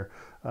were in there.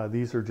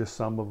 These are just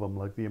some of them,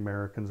 like the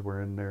Americans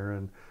were in there,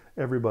 and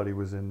everybody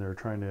was in there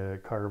trying to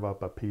carve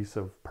up a piece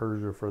of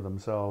Persia for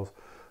themselves.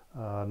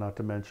 Not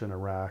to mention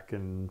Iraq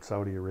and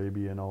Saudi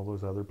Arabia and all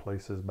those other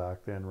places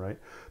back then, right?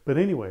 But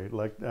anyway,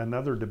 like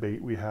another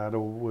debate we had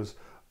was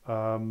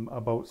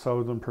about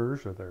southern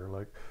Persia there.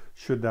 Like,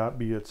 should that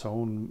be its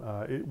own?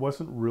 It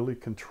wasn't really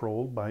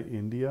controlled by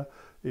India.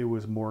 It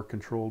was more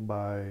controlled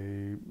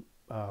by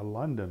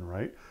London,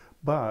 right?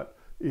 But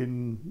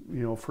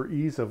for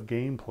ease of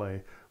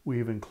gameplay,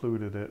 we've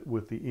included it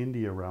with the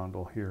India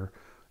Roundel here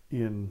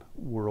in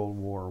World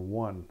War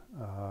One,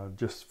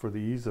 just for the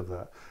ease of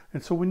that.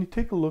 And so when you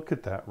take a look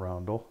at that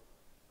roundel,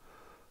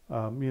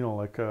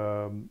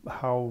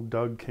 how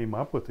Doug came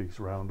up with these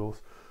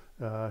roundels,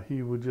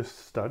 he would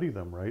just study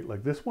them, right?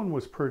 Like this one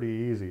was pretty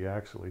easy,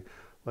 actually.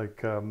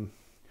 Like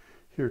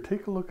here,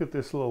 take a look at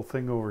this little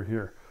thing over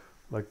here.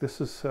 Like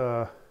this is,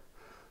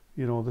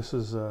 this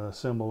is a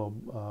symbol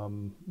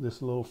of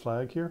this little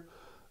flag here.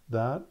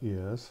 That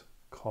is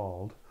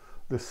called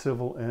the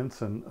civil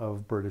ensign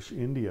of British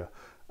India.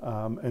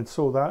 And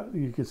so that,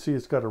 you can see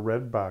it's got a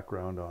red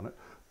background on it,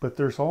 but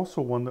there's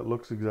also one that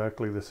looks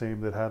exactly the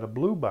same that had a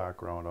blue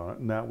background on it,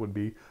 and that would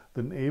be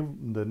the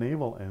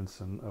naval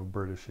ensign of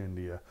British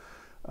India.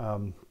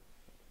 And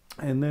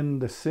then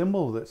the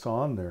symbol that's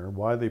on there,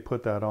 why they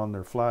put that on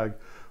their flag,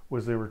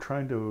 was they were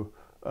trying to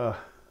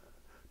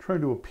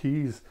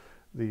appease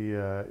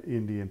the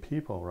Indian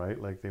people, right?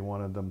 Like they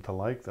wanted them to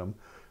like them.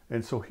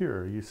 And so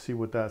here, you see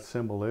what that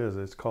symbol is.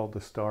 It's called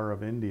the Star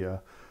of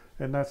India.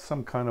 And that's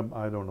some kind of,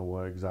 I don't know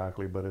what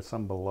exactly, but it's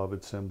some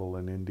beloved symbol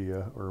in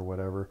India or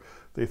whatever.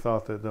 They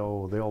thought that,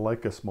 oh, they'll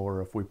like us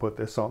more if we put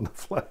this on the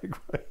flag,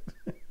 right?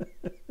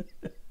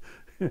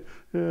 Yeah,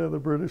 the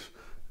British,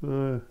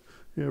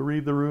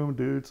 read the room,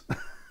 dudes.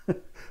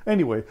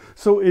 Anyway,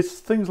 so it's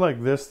things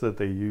like this that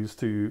they used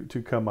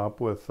to come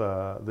up with,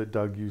 that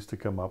Doug used to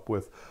come up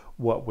with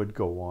what would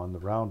go on the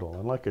roundel.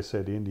 And like I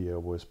said, India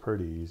was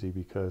pretty easy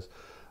because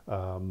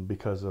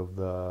of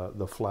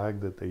the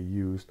flag that they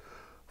used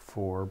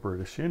for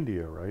British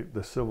India, right?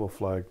 The civil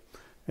flag.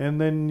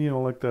 And then,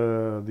 like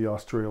the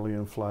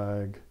Australian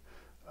flag,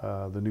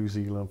 the New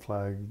Zealand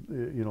flag,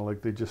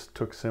 like they just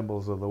took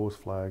symbols of those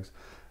flags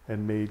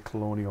and made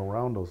colonial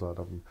roundels out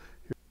of them.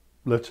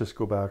 Let's just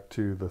go back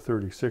to the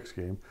 36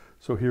 game.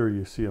 So here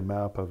you see a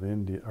map of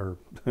India, or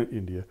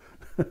India.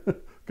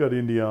 Got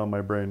India on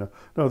my brain now.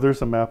 No,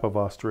 there's a map of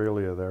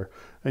Australia there.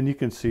 And you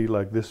can see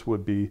like this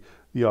would be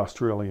the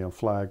Australian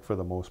flag for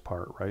the most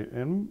part, right?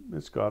 And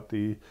it's got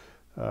the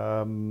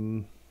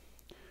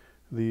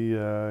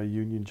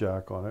Union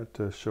Jack on it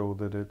to show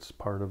that it's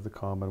part of the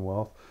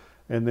Commonwealth.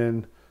 And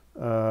then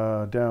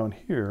down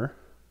here,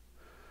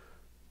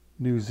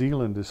 New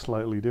Zealand is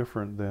slightly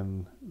different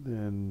than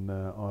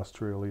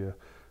Australia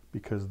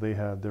because they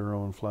had their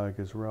own flag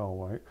as well,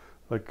 right?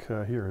 Like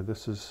here,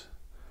 this is,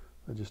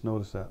 I just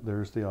noticed that.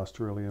 There's the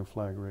Australian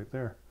flag right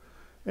there.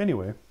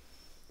 Anyway,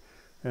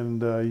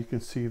 and you can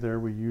see there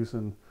we're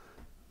using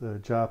the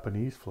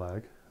Japanese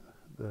flag,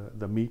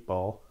 the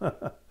meatball,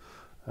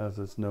 as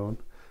it's known.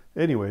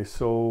 Anyway,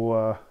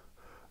 so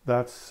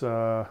that's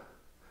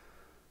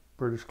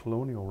British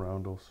colonial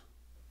roundels.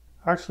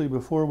 Actually,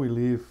 before we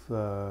leave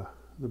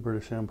the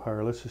British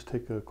Empire, let's just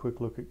take a quick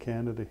look at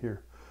Canada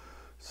here.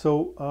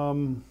 So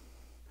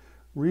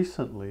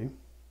recently,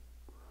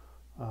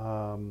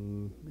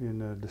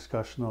 in a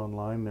discussion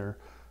online there,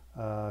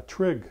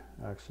 Trigg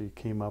actually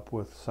came up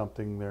with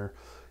something there.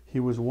 He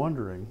was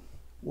wondering,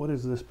 what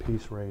is this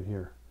piece right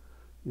here?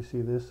 You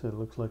see this? It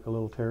looks like a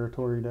little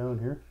territory down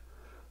here.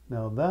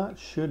 Now that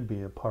should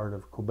be a part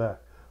of Quebec,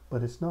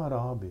 but it's not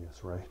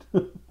obvious, right?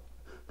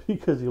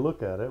 Because you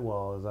look at it,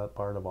 well, is that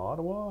part of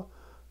Ottawa?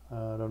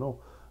 I don't know.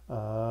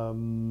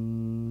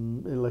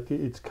 Like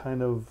it's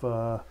kind of,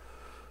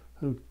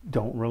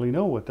 don't really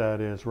know what that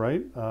is,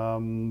 right?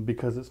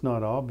 Because it's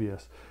not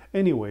obvious.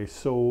 Anyway,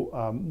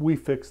 so we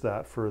fixed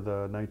that for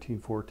the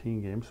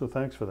 1914 game, so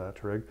thanks for that,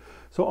 Trig.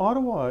 So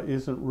Ottawa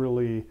isn't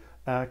really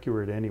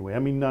accurate anyway. I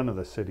mean, none of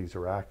the cities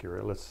are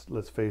accurate.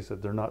 Let's face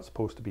it, they're not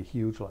supposed to be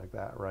huge like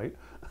that, right?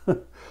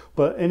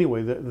 But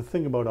anyway, the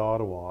thing about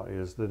Ottawa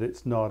is that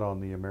it's not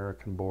on the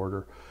American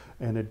border,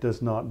 and it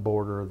does not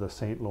border the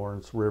St.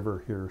 Lawrence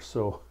River here,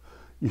 so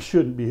you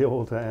shouldn't be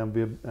able to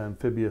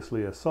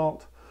amphibiously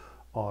assault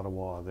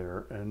Ottawa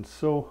there. And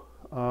so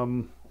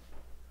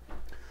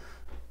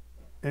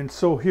And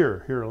so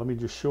here, let me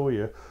just show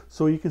you.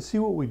 So you can see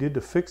what we did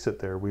to fix it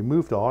there. We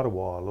moved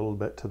Ottawa a little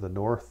bit to the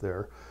north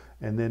there,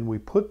 and then we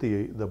put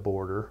the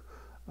border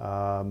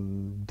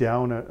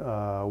down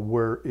at,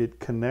 where it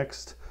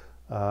connects.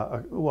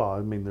 Well,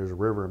 I mean, there's a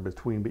river in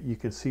between, but you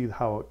can see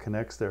how it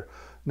connects there.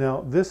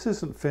 Now, this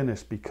isn't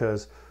finished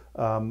because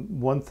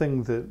one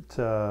thing that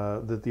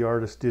that the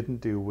artist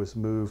didn't do was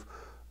move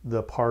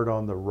the part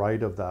on the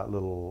right of that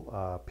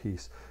little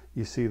piece.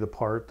 You see the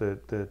part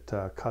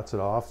that cuts it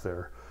off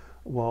there.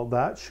 Well,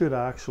 that should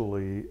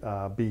actually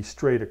be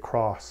straight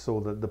across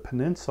so that the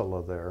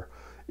peninsula there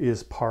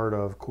is part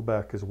of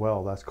Quebec as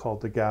well. That's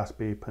called the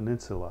Gaspé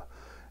Peninsula,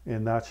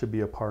 and that should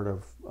be a part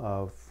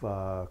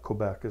of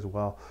Quebec as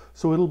well.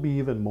 So it'll be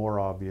even more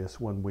obvious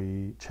when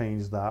we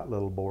change that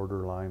little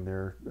border line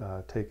there,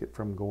 take it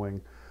from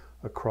going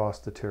across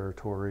the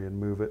territory and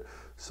move it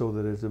so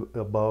that it's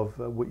above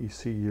what you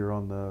see here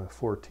on the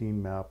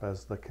 14 map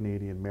as the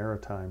Canadian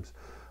Maritimes.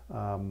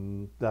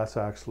 That's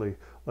actually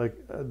like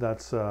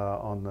that's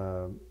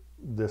on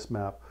this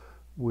map.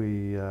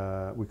 We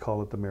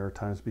call it the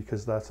Maritimes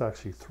because that's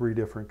actually 3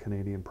 different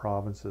Canadian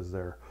provinces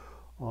there.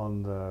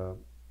 On the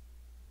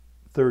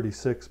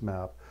 36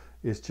 map,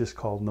 it's just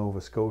called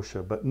Nova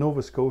Scotia. But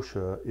Nova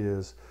Scotia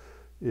is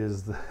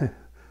the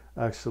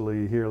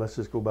actually here. Let's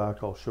just go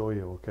back. I'll show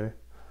you. Okay.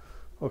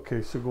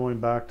 Okay. So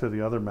going back to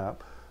the other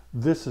map,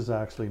 this is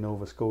actually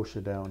Nova Scotia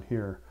down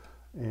here.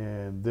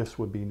 And this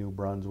would be New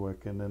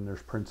Brunswick, and then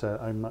there's Prince Edward.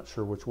 I'm not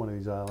sure which one of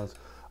these islands.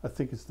 I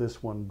think it's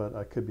this one, but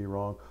I could be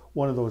wrong.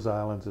 One of those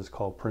islands is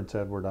called Prince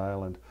Edward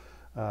Island.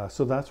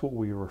 So that's what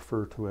we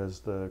refer to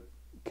as the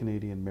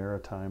Canadian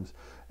Maritimes.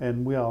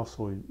 And we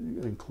also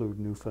include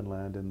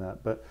Newfoundland in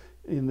that. But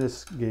in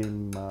this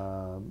game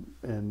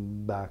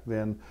and back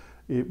then,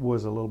 it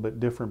was a little bit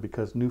different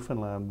because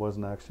Newfoundland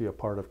wasn't actually a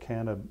part of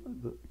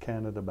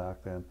Canada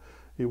back then.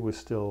 It was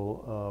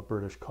still a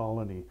British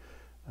colony.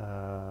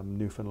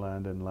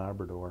 Newfoundland and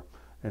Labrador,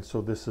 and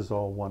so this is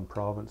all one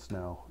province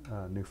now.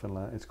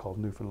 Newfoundland. It's called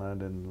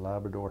Newfoundland and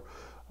Labrador.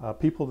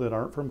 People that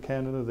aren't from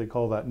Canada, they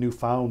call that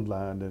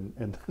Newfoundland,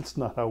 and that's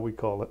not how we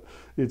call it.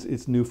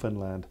 It's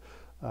Newfoundland.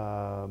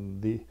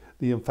 The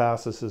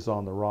emphasis is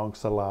on the wrong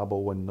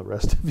syllable when the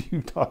rest of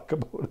you talk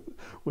about it.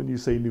 When you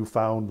say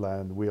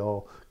Newfoundland, we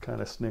all kind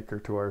of snicker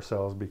to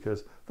ourselves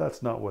because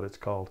that's not what it's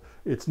called.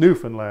 It's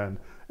Newfoundland.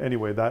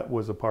 Anyway, that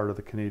was a part of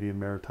the Canadian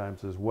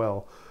Maritimes as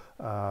well.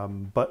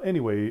 But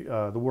anyway,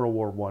 the World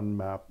War I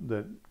map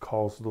that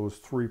calls those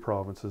 3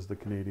 provinces the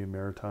Canadian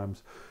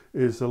Maritimes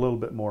is a little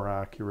bit more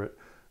accurate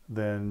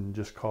than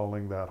just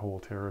calling that whole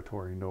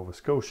territory Nova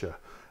Scotia.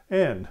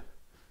 And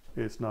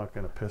it's not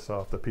going to piss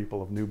off the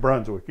people of New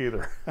Brunswick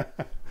either.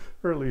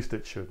 Or at least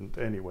it shouldn't.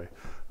 Anyway,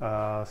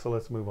 so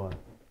let's move on.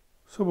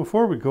 So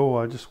before we go,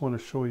 I just want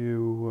to show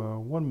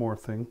you one more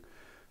thing.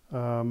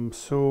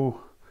 So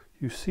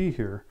you see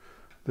here,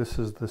 this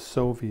is the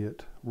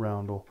Soviet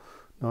roundel.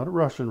 Not a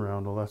Russian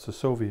roundel, that's a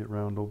Soviet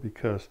roundel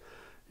because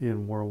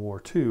in World War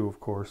II,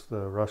 of course,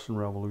 the Russian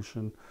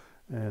Revolution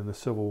and the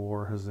Civil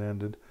War has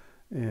ended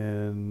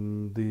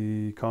and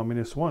the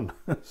communists won.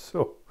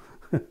 So,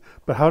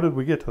 but how did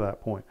we get to that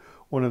point?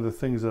 One of the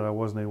things that I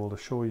wasn't able to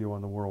show you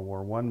on the World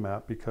War I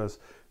map because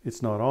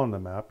it's not on the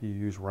map, you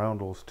use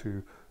roundels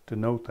to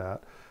note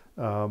that,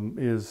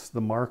 is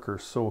the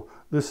markers. So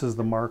this is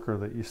the marker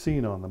that you've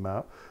seen on the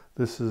map.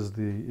 This is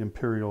the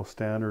imperial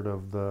standard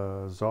of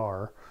the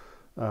Tsar.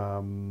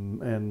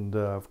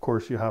 Of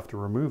course you have to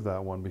remove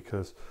that one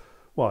because,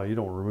 well, you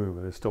don't remove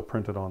it, it's still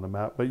printed on the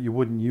map, but you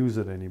wouldn't use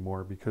it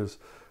anymore because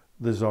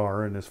the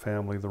Tsar and his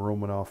family, the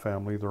Romanov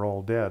family, they're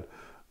all dead.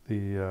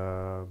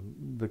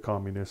 The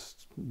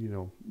communists, you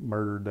know,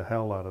 murdered the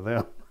hell out of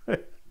them.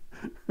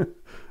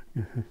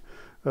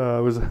 I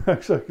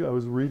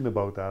was reading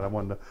about that. I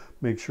wanted to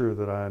make sure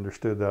that I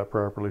understood that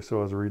properly, so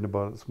I was reading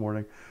about it this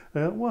morning.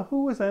 Well,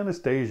 who was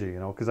Anastasia? You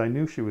know, because I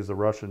knew she was a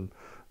Russian,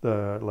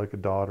 like a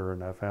daughter in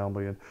that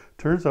family. And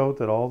turns out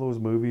that all those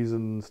movies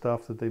and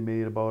stuff that they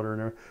made about her,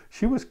 and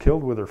she was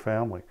killed with her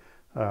family.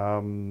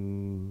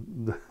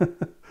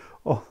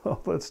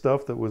 All that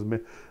stuff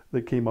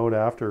that came out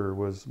after her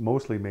was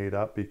mostly made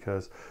up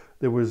because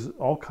there was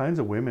all kinds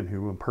of women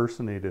who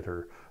impersonated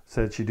her,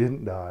 said she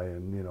didn't die,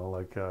 and you know,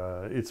 like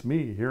it's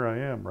me, here I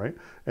am, right?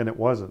 And it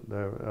wasn't.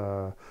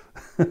 The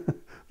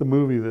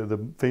movie, the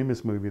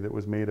famous movie that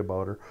was made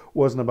about her,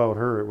 wasn't about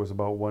her. It was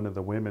about one of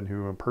the women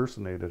who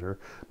impersonated her.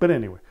 But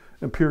anyway,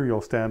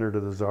 imperial standard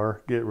of the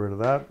Tsar. Get rid of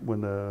that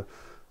when the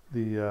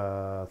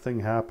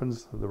thing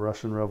happens, the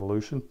Russian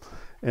Revolution,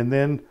 and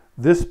then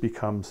this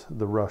becomes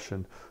the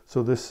Russian.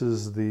 So this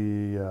is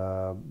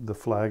the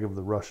flag of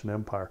the Russian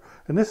Empire,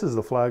 and this is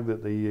the flag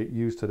that they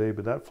use today.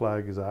 But that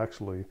flag is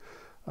actually,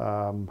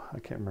 I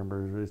can't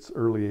remember. It's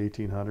early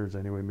 1800s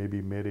anyway,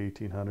 maybe mid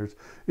 1800s.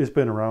 It's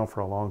been around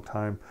for a long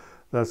time.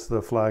 That's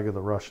the flag of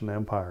the Russian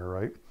Empire,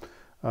 right?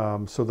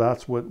 So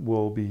that's what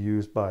will be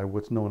used by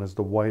what's known as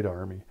the White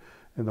Army,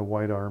 and the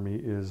White Army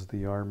is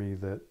the army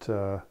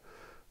that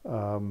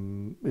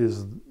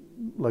is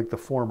like the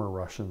former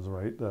Russians,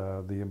 right?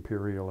 The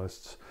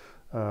imperialists,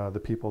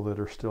 the people that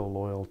are still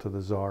loyal to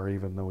the Tsar,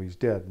 even though he's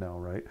dead now,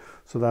 right?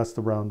 So that's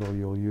the roundel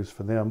you'll use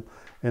for them.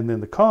 And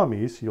then the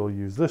commies, you'll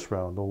use this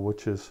roundel,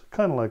 which is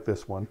kind of like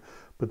this one,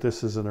 but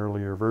this is an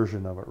earlier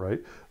version of it, right?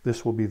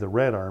 This will be the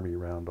Red Army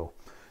roundel.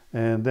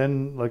 And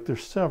then, like,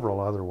 there's several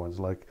other ones.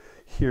 Like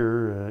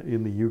here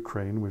in the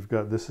Ukraine, we've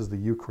got, this is the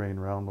Ukraine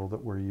roundel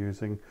that we're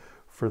using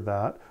for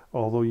that.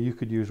 Although you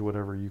could use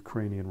whatever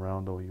Ukrainian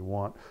roundel you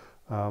want.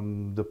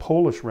 The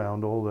Polish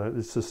roundel,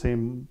 it's the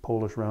same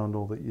Polish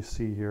roundel that you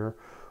see here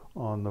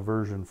on the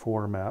version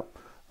 4 map.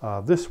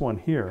 This one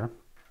here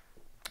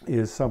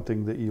is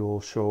something that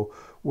you'll show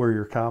where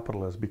your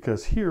capital is,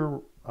 because here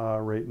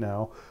right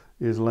now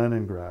is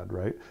Leningrad,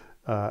 right?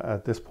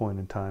 At this point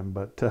in time,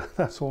 but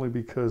that's only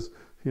because,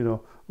 you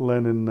know,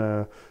 Lenin,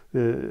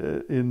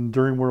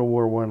 during World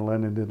War I,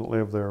 Lenin didn't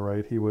live there,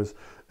 right? He was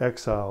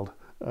exiled.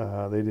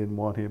 They didn't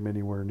want him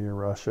anywhere near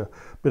Russia.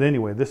 But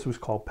anyway, this was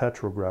called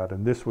Petrograd,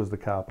 and this was the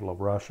capital of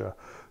Russia.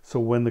 So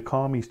when the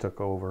commies took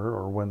over,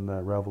 or when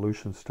the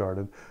revolution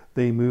started,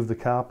 they moved the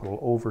capital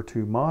over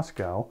to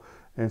Moscow.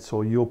 And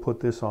so you'll put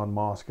this on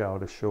Moscow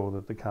to show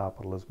that the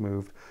capital has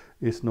moved.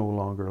 It's no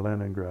longer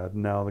Leningrad.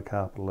 Now the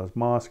capital is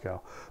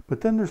Moscow.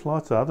 But then there's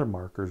lots of other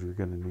markers you're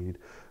going to need.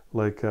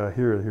 Like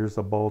here's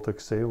the Baltic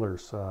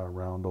Sailors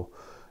roundel.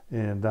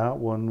 And that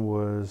one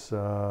was,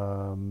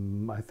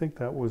 I think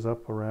that was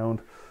up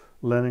around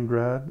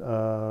Leningrad,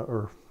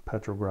 or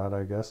Petrograd,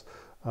 I guess.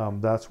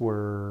 That's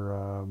where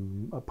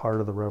a part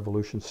of the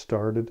revolution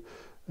started.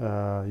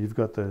 You've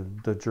got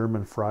the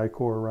German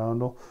Freikorps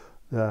roundel.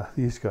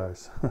 These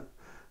guys,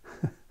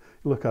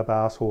 look up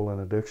asshole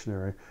in a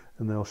dictionary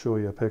and they'll show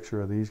you a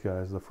picture of these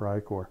guys, the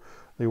Freikorps.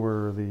 They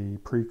were the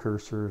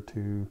precursor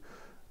to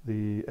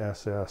the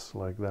SS.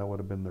 Like, that would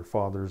have been their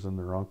fathers and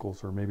their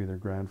uncles, or maybe their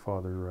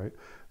grandfathers, right?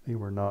 They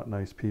were not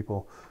nice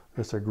people.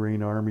 That's a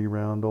Green Army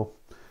roundel.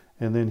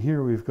 And then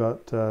here we've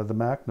got the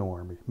Makhno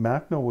Army.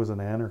 Makhno was an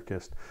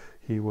anarchist.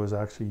 He was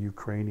actually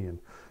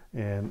Ukrainian.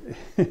 And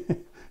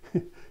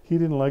he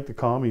didn't like the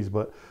commies,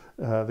 but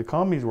the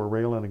commies were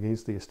railing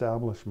against the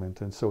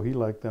establishment. And so he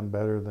liked them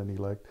better than he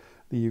liked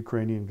the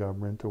Ukrainian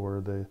government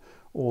or the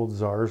old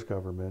Tsar's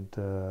government.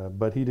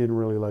 But he didn't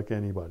really like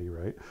anybody,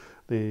 right?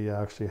 They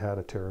actually had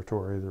a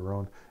territory of their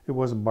own. It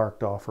wasn't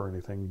marked off or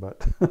anything,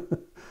 but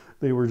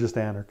they were just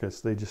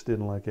anarchists. They just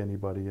didn't like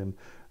anybody, and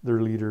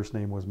their leader's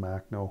name was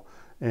Makhno.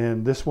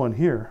 And this one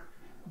here,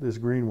 this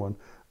green one,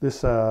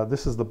 this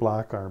is the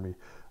Black Army.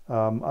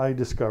 I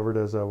discovered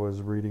as I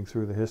was reading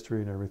through the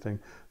history and everything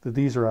that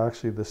these are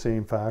actually the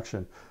same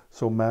faction.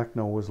 So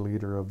Makhno was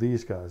leader of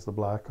these guys, the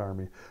Black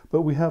Army.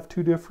 But we have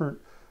two different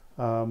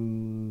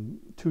random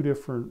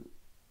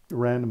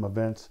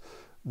events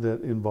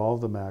that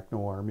involve the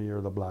Makhno Army or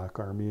the Black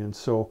Army, and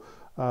so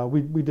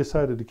we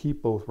decided to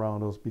keep both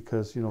roundels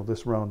because, you know,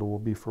 this roundel will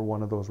be for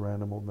one of those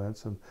random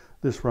events and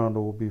this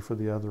roundel will be for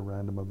the other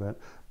random event,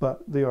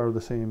 but they are the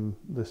same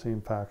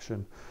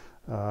faction.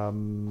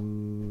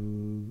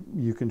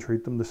 You can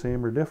treat them the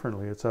same or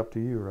differently. It's up to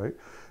you, right?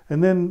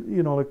 And then,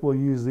 you know, like, we'll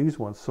use these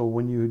ones. So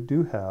when you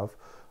do have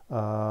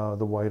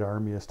the White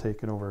Army has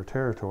taken over a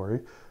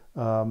territory,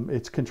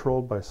 it's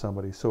controlled by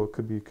somebody. So it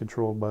could be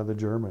controlled by the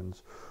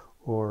Germans,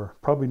 or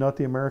probably not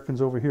the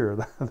Americans over here.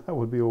 That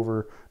would be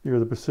over near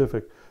the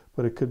Pacific,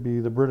 but it could be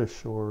the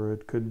British, or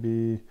it could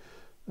be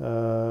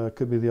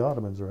the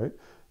Ottomans, right?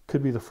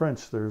 Could be the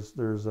French.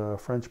 There's a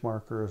French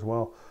marker as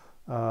well.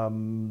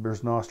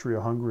 There's an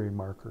Austria-Hungary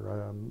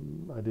marker.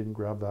 I didn't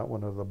grab that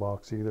one out of the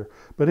box either.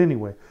 But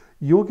anyway,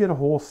 you'll get a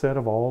whole set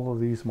of all of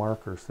these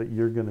markers that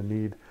you're going to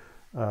need,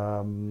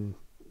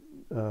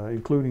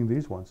 including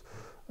these ones.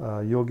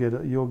 You'll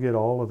get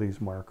all of these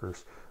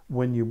markers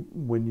when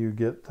you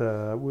get.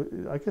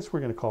 I guess we're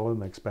going to call it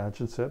an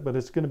expansion set, but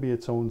it's going to be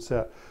its own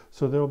set.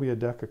 So there'll be a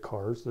deck of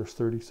cards. There's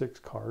 36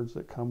 cards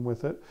that come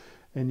with it,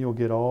 and you'll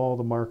get all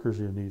the markers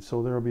you need.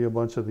 So there'll be a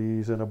bunch of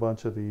these and a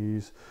bunch of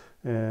these,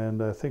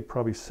 and I think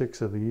probably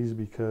 6 of these,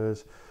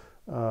 because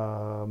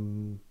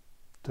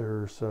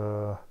there's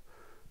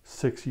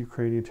 6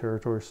 Ukrainian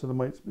territories.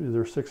 So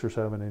there's 6 or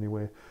 7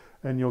 anyway.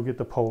 And you'll get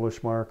the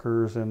Polish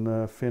markers and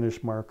the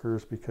Finnish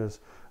markers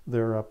because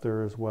they're up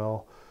there as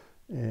well.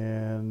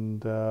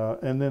 And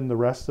then the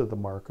rest of the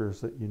markers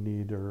that you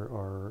need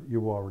are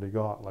you've already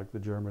got, like the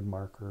German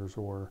markers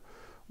or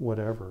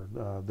whatever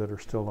that are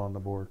still on the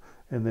board.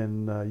 And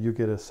then you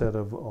get a set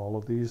of all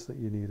of these that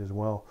you need as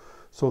well.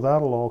 So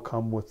that'll all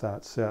come with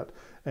that set.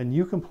 And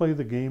you can play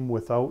the game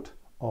without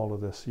all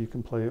of this. You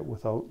can play it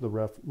without the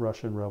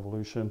Russian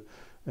Revolution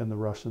and the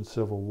Russian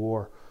Civil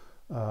War.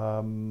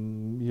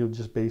 You'll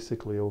just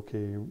basically,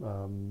 okay,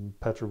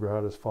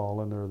 Petrograd has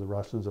fallen, or the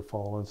Russians have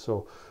fallen,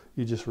 so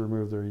you just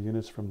remove their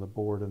units from the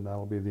board and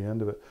that'll be the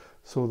end of it.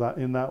 So that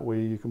in that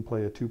way you can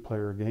play a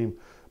 2-player game.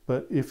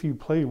 But if you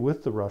play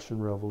with the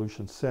Russian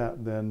Revolution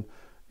set, then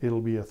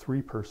it'll be a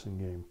 3-person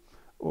game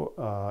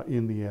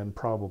in the end,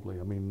 probably.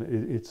 I mean,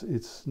 it's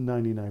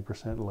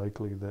 99%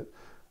 likely that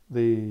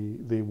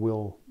they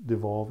will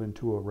devolve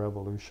into a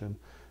revolution,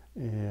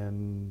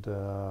 and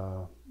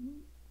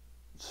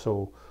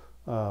so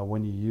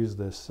when you use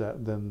this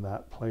set, then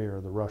that player,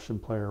 the Russian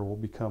player, will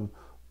become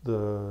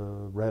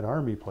the Red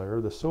Army player,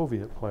 the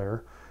Soviet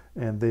player,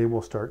 and they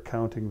will start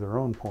counting their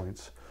own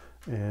points.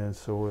 And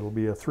so it'll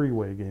be a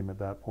three-way game at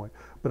that point.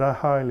 But I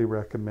highly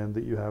recommend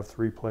that you have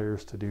 3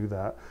 players to do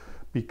that,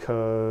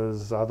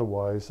 because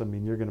otherwise, I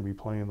mean, you're going to be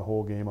playing the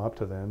whole game up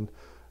to then,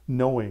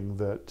 knowing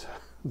that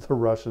the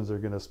Russians are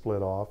going to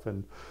split off,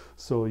 and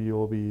so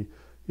you'll be,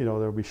 you know,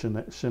 there'll be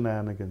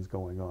shenanigans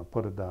going on,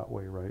 put it that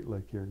way, right?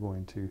 Like you're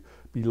going to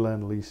be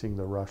lend-leasing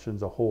the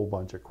Russians a whole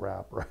bunch of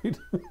crap, right?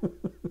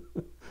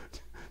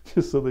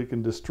 Just so they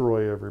can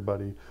destroy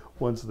everybody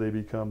once they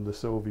become the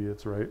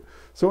Soviets, right?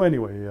 So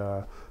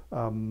anyway,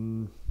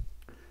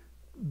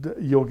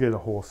 you'll get a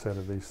whole set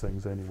of these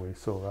things anyway,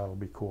 so that'll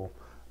be cool.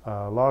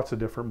 Lots of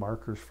different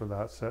markers for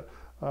that set.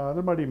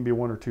 There might even be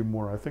 1 or 2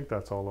 more. I think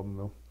that's all of them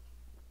though.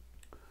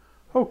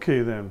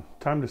 Okay then,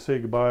 time to say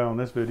goodbye on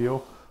this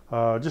video.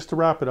 Just to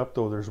wrap it up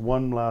though, there's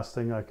one last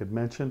thing I could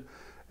mention,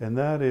 and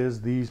that is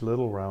these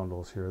little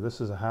roundels here.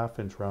 This is a 1/2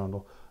 inch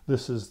roundel.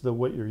 This is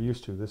what you're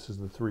used to. This is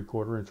the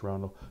 3/4 inch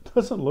roundel.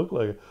 Doesn't look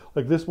like it.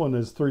 Like this one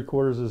is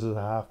 3/4, this is a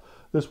 1/2.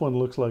 This one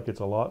looks like it's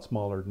a lot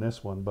smaller than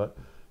this one, but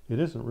it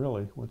isn't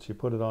really. Once you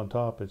put it on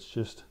top, it's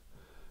just,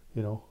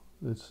 you know,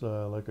 it's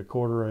like a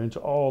 1/4 inch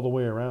all the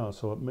way around,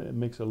 so it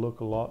makes it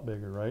look a lot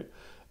bigger, right?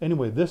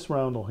 Anyway, this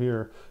roundel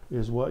here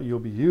is what you'll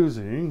be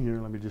using.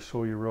 Here, let me just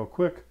show you real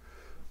quick.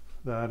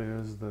 That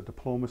is the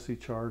diplomacy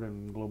chart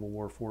in Global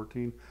War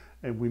 14.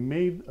 And we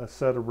made a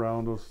set of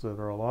roundels that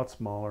are a lot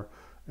smaller,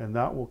 and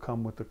that will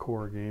come with the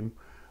core game,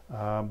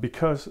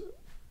 because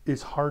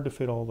it's hard to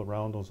fit all the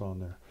roundels on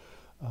there,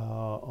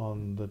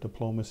 on the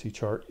diplomacy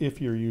chart, if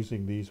you're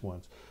using these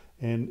ones.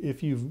 And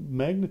if you've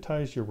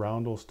magnetized your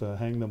roundels to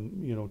hang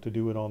them, you know, to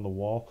do it on the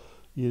wall,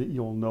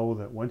 you'll know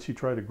that once you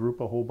try to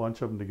group a whole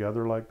bunch of them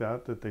together like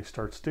that, that they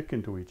start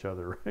sticking to each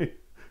other, right?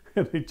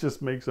 And it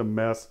just makes a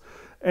mess.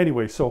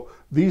 Anyway, so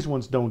these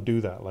ones don't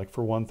do that. Like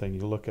for one thing,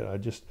 you look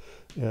at,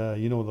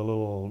 you know, the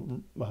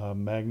little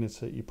magnets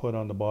that you put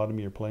on the bottom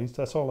of your planes.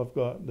 That's all I've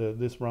got.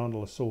 This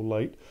roundel is so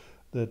light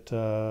that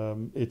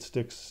it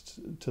sticks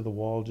to the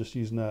wall just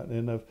using that.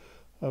 And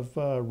I've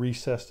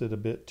recessed it a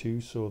bit too,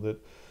 so that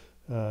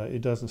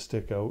it doesn't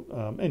stick out.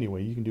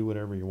 Anyway, you can do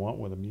whatever you want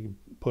with them. You can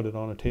put it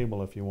on a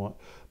table if you want,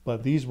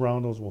 but these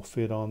roundels will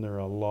fit on there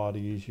a lot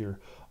easier.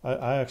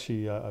 I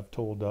actually, I've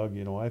told Doug,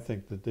 you know, I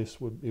think that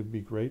it'd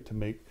be great to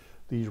make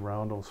these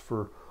roundels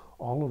for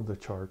all of the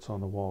charts on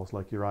the walls,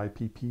 like your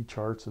IPP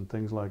charts and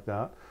things like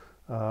that,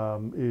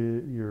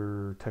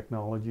 your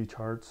technology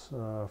charts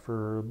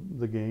for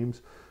the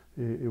games.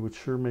 It would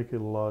sure make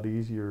it a lot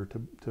easier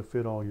to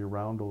fit all your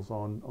roundels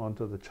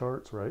onto the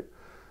charts, right?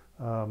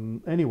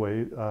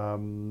 Anyway,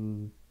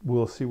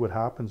 we'll see what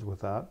happens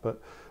with that,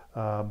 but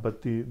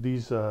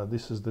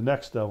this is the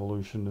next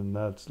evolution, and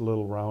that's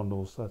little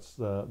roundels. That's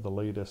the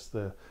latest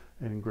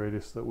and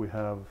greatest that we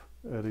have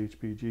at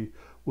HPG.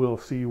 We'll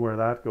see where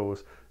that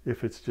goes,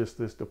 if it's just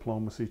this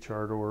diplomacy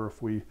chart or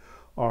if we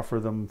offer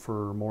them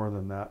for more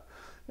than that.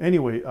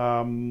 Anyway,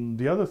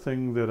 the other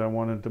thing that I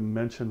wanted to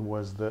mention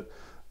was that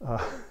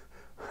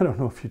I don't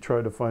know if you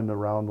tried to find the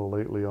roundel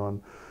lately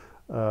on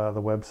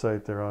the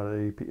website there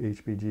on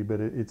HPG,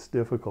 but it's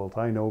difficult.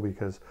 I know,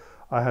 because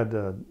I had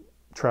to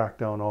track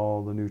down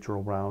all the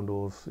neutral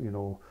roundels, you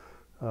know,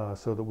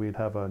 so that we'd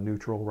have a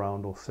neutral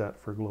roundel set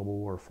for Global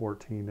War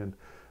 14. And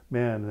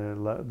man,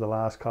 the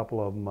last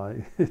couple of them,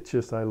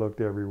 I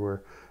looked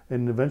everywhere,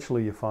 and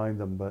eventually you find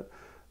them, but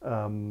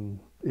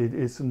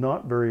it's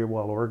not very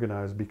well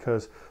organized,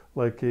 because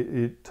like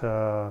it's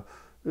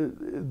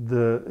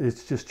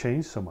just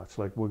changed so much.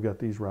 Like we've got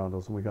these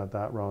roundels and we got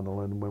that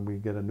roundel, and when we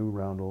get a new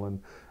roundel,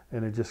 and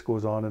it just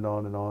goes on and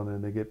on and on,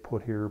 and they get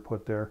put here,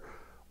 put there.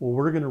 Well,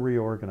 we're going to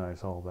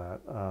reorganize all that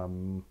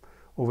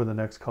over the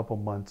next couple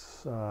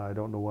months. I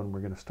don't know when we're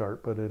going to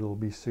start, but it'll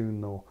be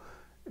soon though.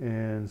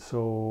 And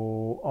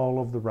so all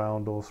of the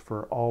roundels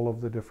for all of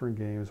the different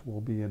games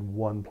will be in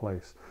one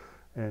place.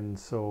 And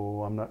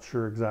so I'm not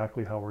sure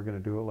exactly how we're going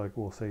to do it. Like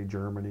we'll say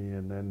Germany,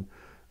 and then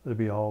there'll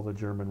be all the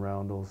German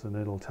roundels, and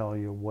it'll tell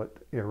you what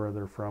era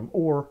they're from.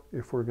 Or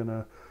if we're going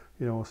to,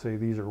 you know, say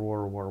these are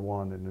World War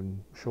I, and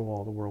then show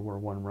all the World War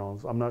I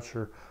rounds. I'm not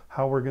sure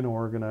how we're going to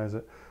organize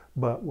it,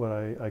 but what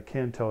I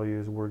can tell you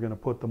is we're going to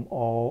put them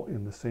all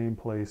in the same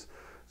place,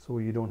 so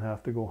you don't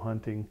have to go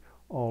hunting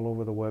all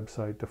over the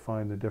website to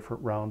find the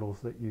different roundels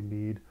that you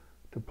need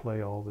to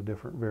play all the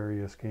different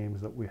various games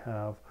that we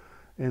have,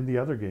 and the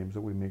other games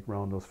that we make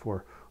roundels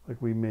for.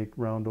 Like we make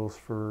roundels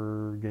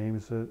for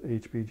games that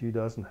HPG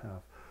doesn't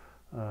have,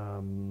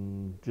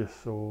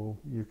 just so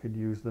you could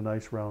use the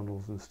nice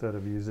roundels instead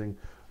of using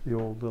the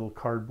old little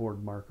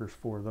cardboard markers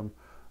for them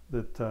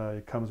that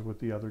it comes with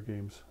the other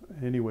games.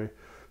 Anyway,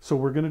 so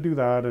we're going to do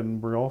that,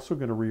 and we're also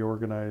going to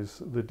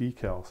reorganize the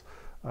decals.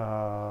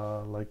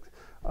 Like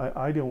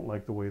I don't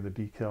like the way the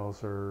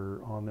decals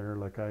are on there.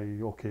 Like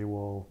okay,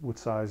 well, what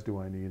size do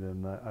I need?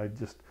 And I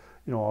just,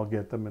 you know, I'll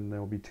get them and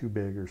they'll be too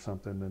big or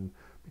something, and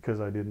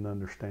because I didn't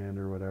understand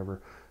or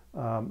whatever.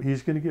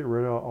 He's going to get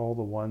rid of all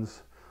the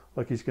ones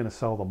like he's going to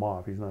sell them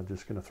off. He's not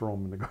just going to throw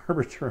them in the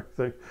garbage or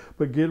anything,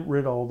 but get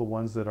rid of all the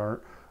ones that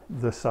aren't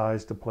the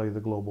size to play the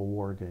global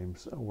war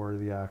games or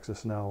the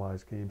Axis and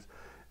Allies games.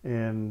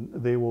 And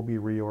they will be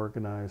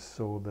reorganized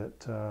so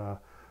that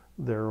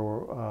they're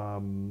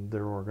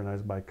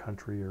organized by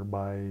country or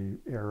by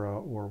era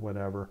or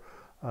whatever.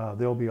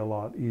 They'll be a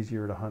lot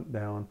easier to hunt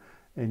down,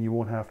 and you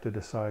won't have to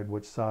decide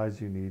which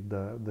size you need.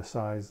 The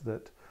size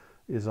that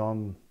is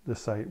on the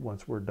site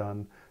once we're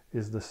done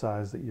is the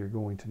size that you're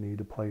going to need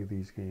to play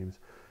these games.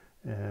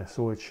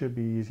 So it should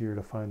be easier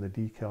to find the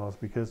decals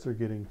because they're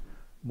getting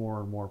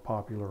more and more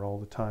popular all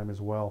the time as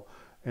well.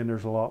 And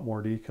there's a lot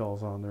more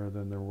decals on there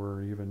than there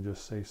were even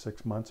just say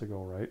 6 months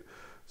ago, right?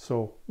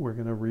 So we're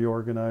going to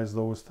reorganize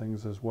those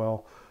things as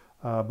well.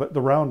 But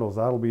the roundels,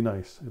 that'll be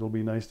nice. It'll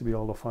be nice to be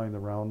able to find the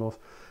roundels.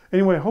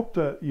 Anyway, I hope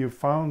that you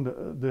found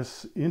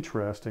this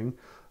interesting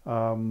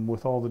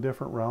with all the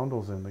different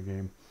roundels in the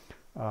game.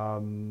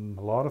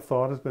 A lot of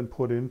thought has been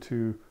put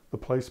into the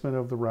placement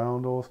of the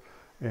roundels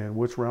and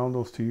which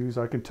roundels to use.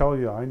 I can tell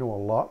you I know a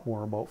lot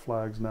more about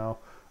flags now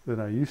than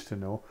I used to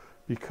know,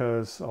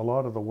 because a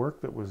lot of the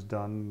work that was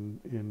done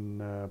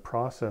in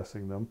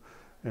processing them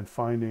and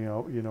finding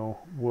out, you know,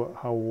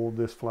 how old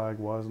this flag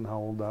was and how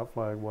old that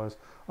flag was,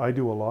 I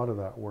do a lot of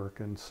that work.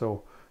 And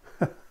so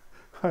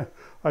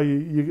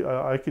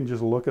I can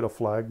just look at a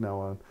flag now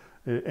on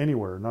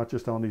anywhere, not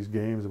just on these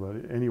games, but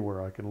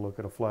anywhere I can look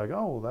at a flag.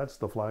 Oh, that's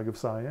the flag of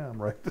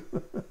Siam, right?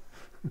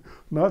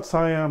 Not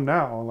Siam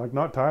now, like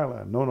not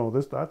Thailand. No,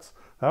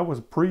 that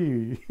was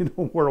pre, you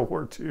know, World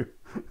War II.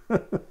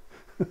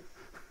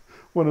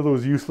 One of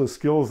those useless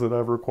skills that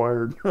I've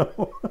required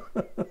now.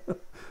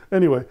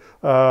 Anyway,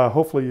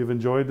 hopefully you've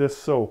enjoyed this.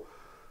 So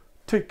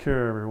take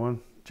care,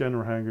 everyone.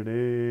 General Haggard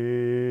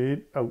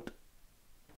 8 out.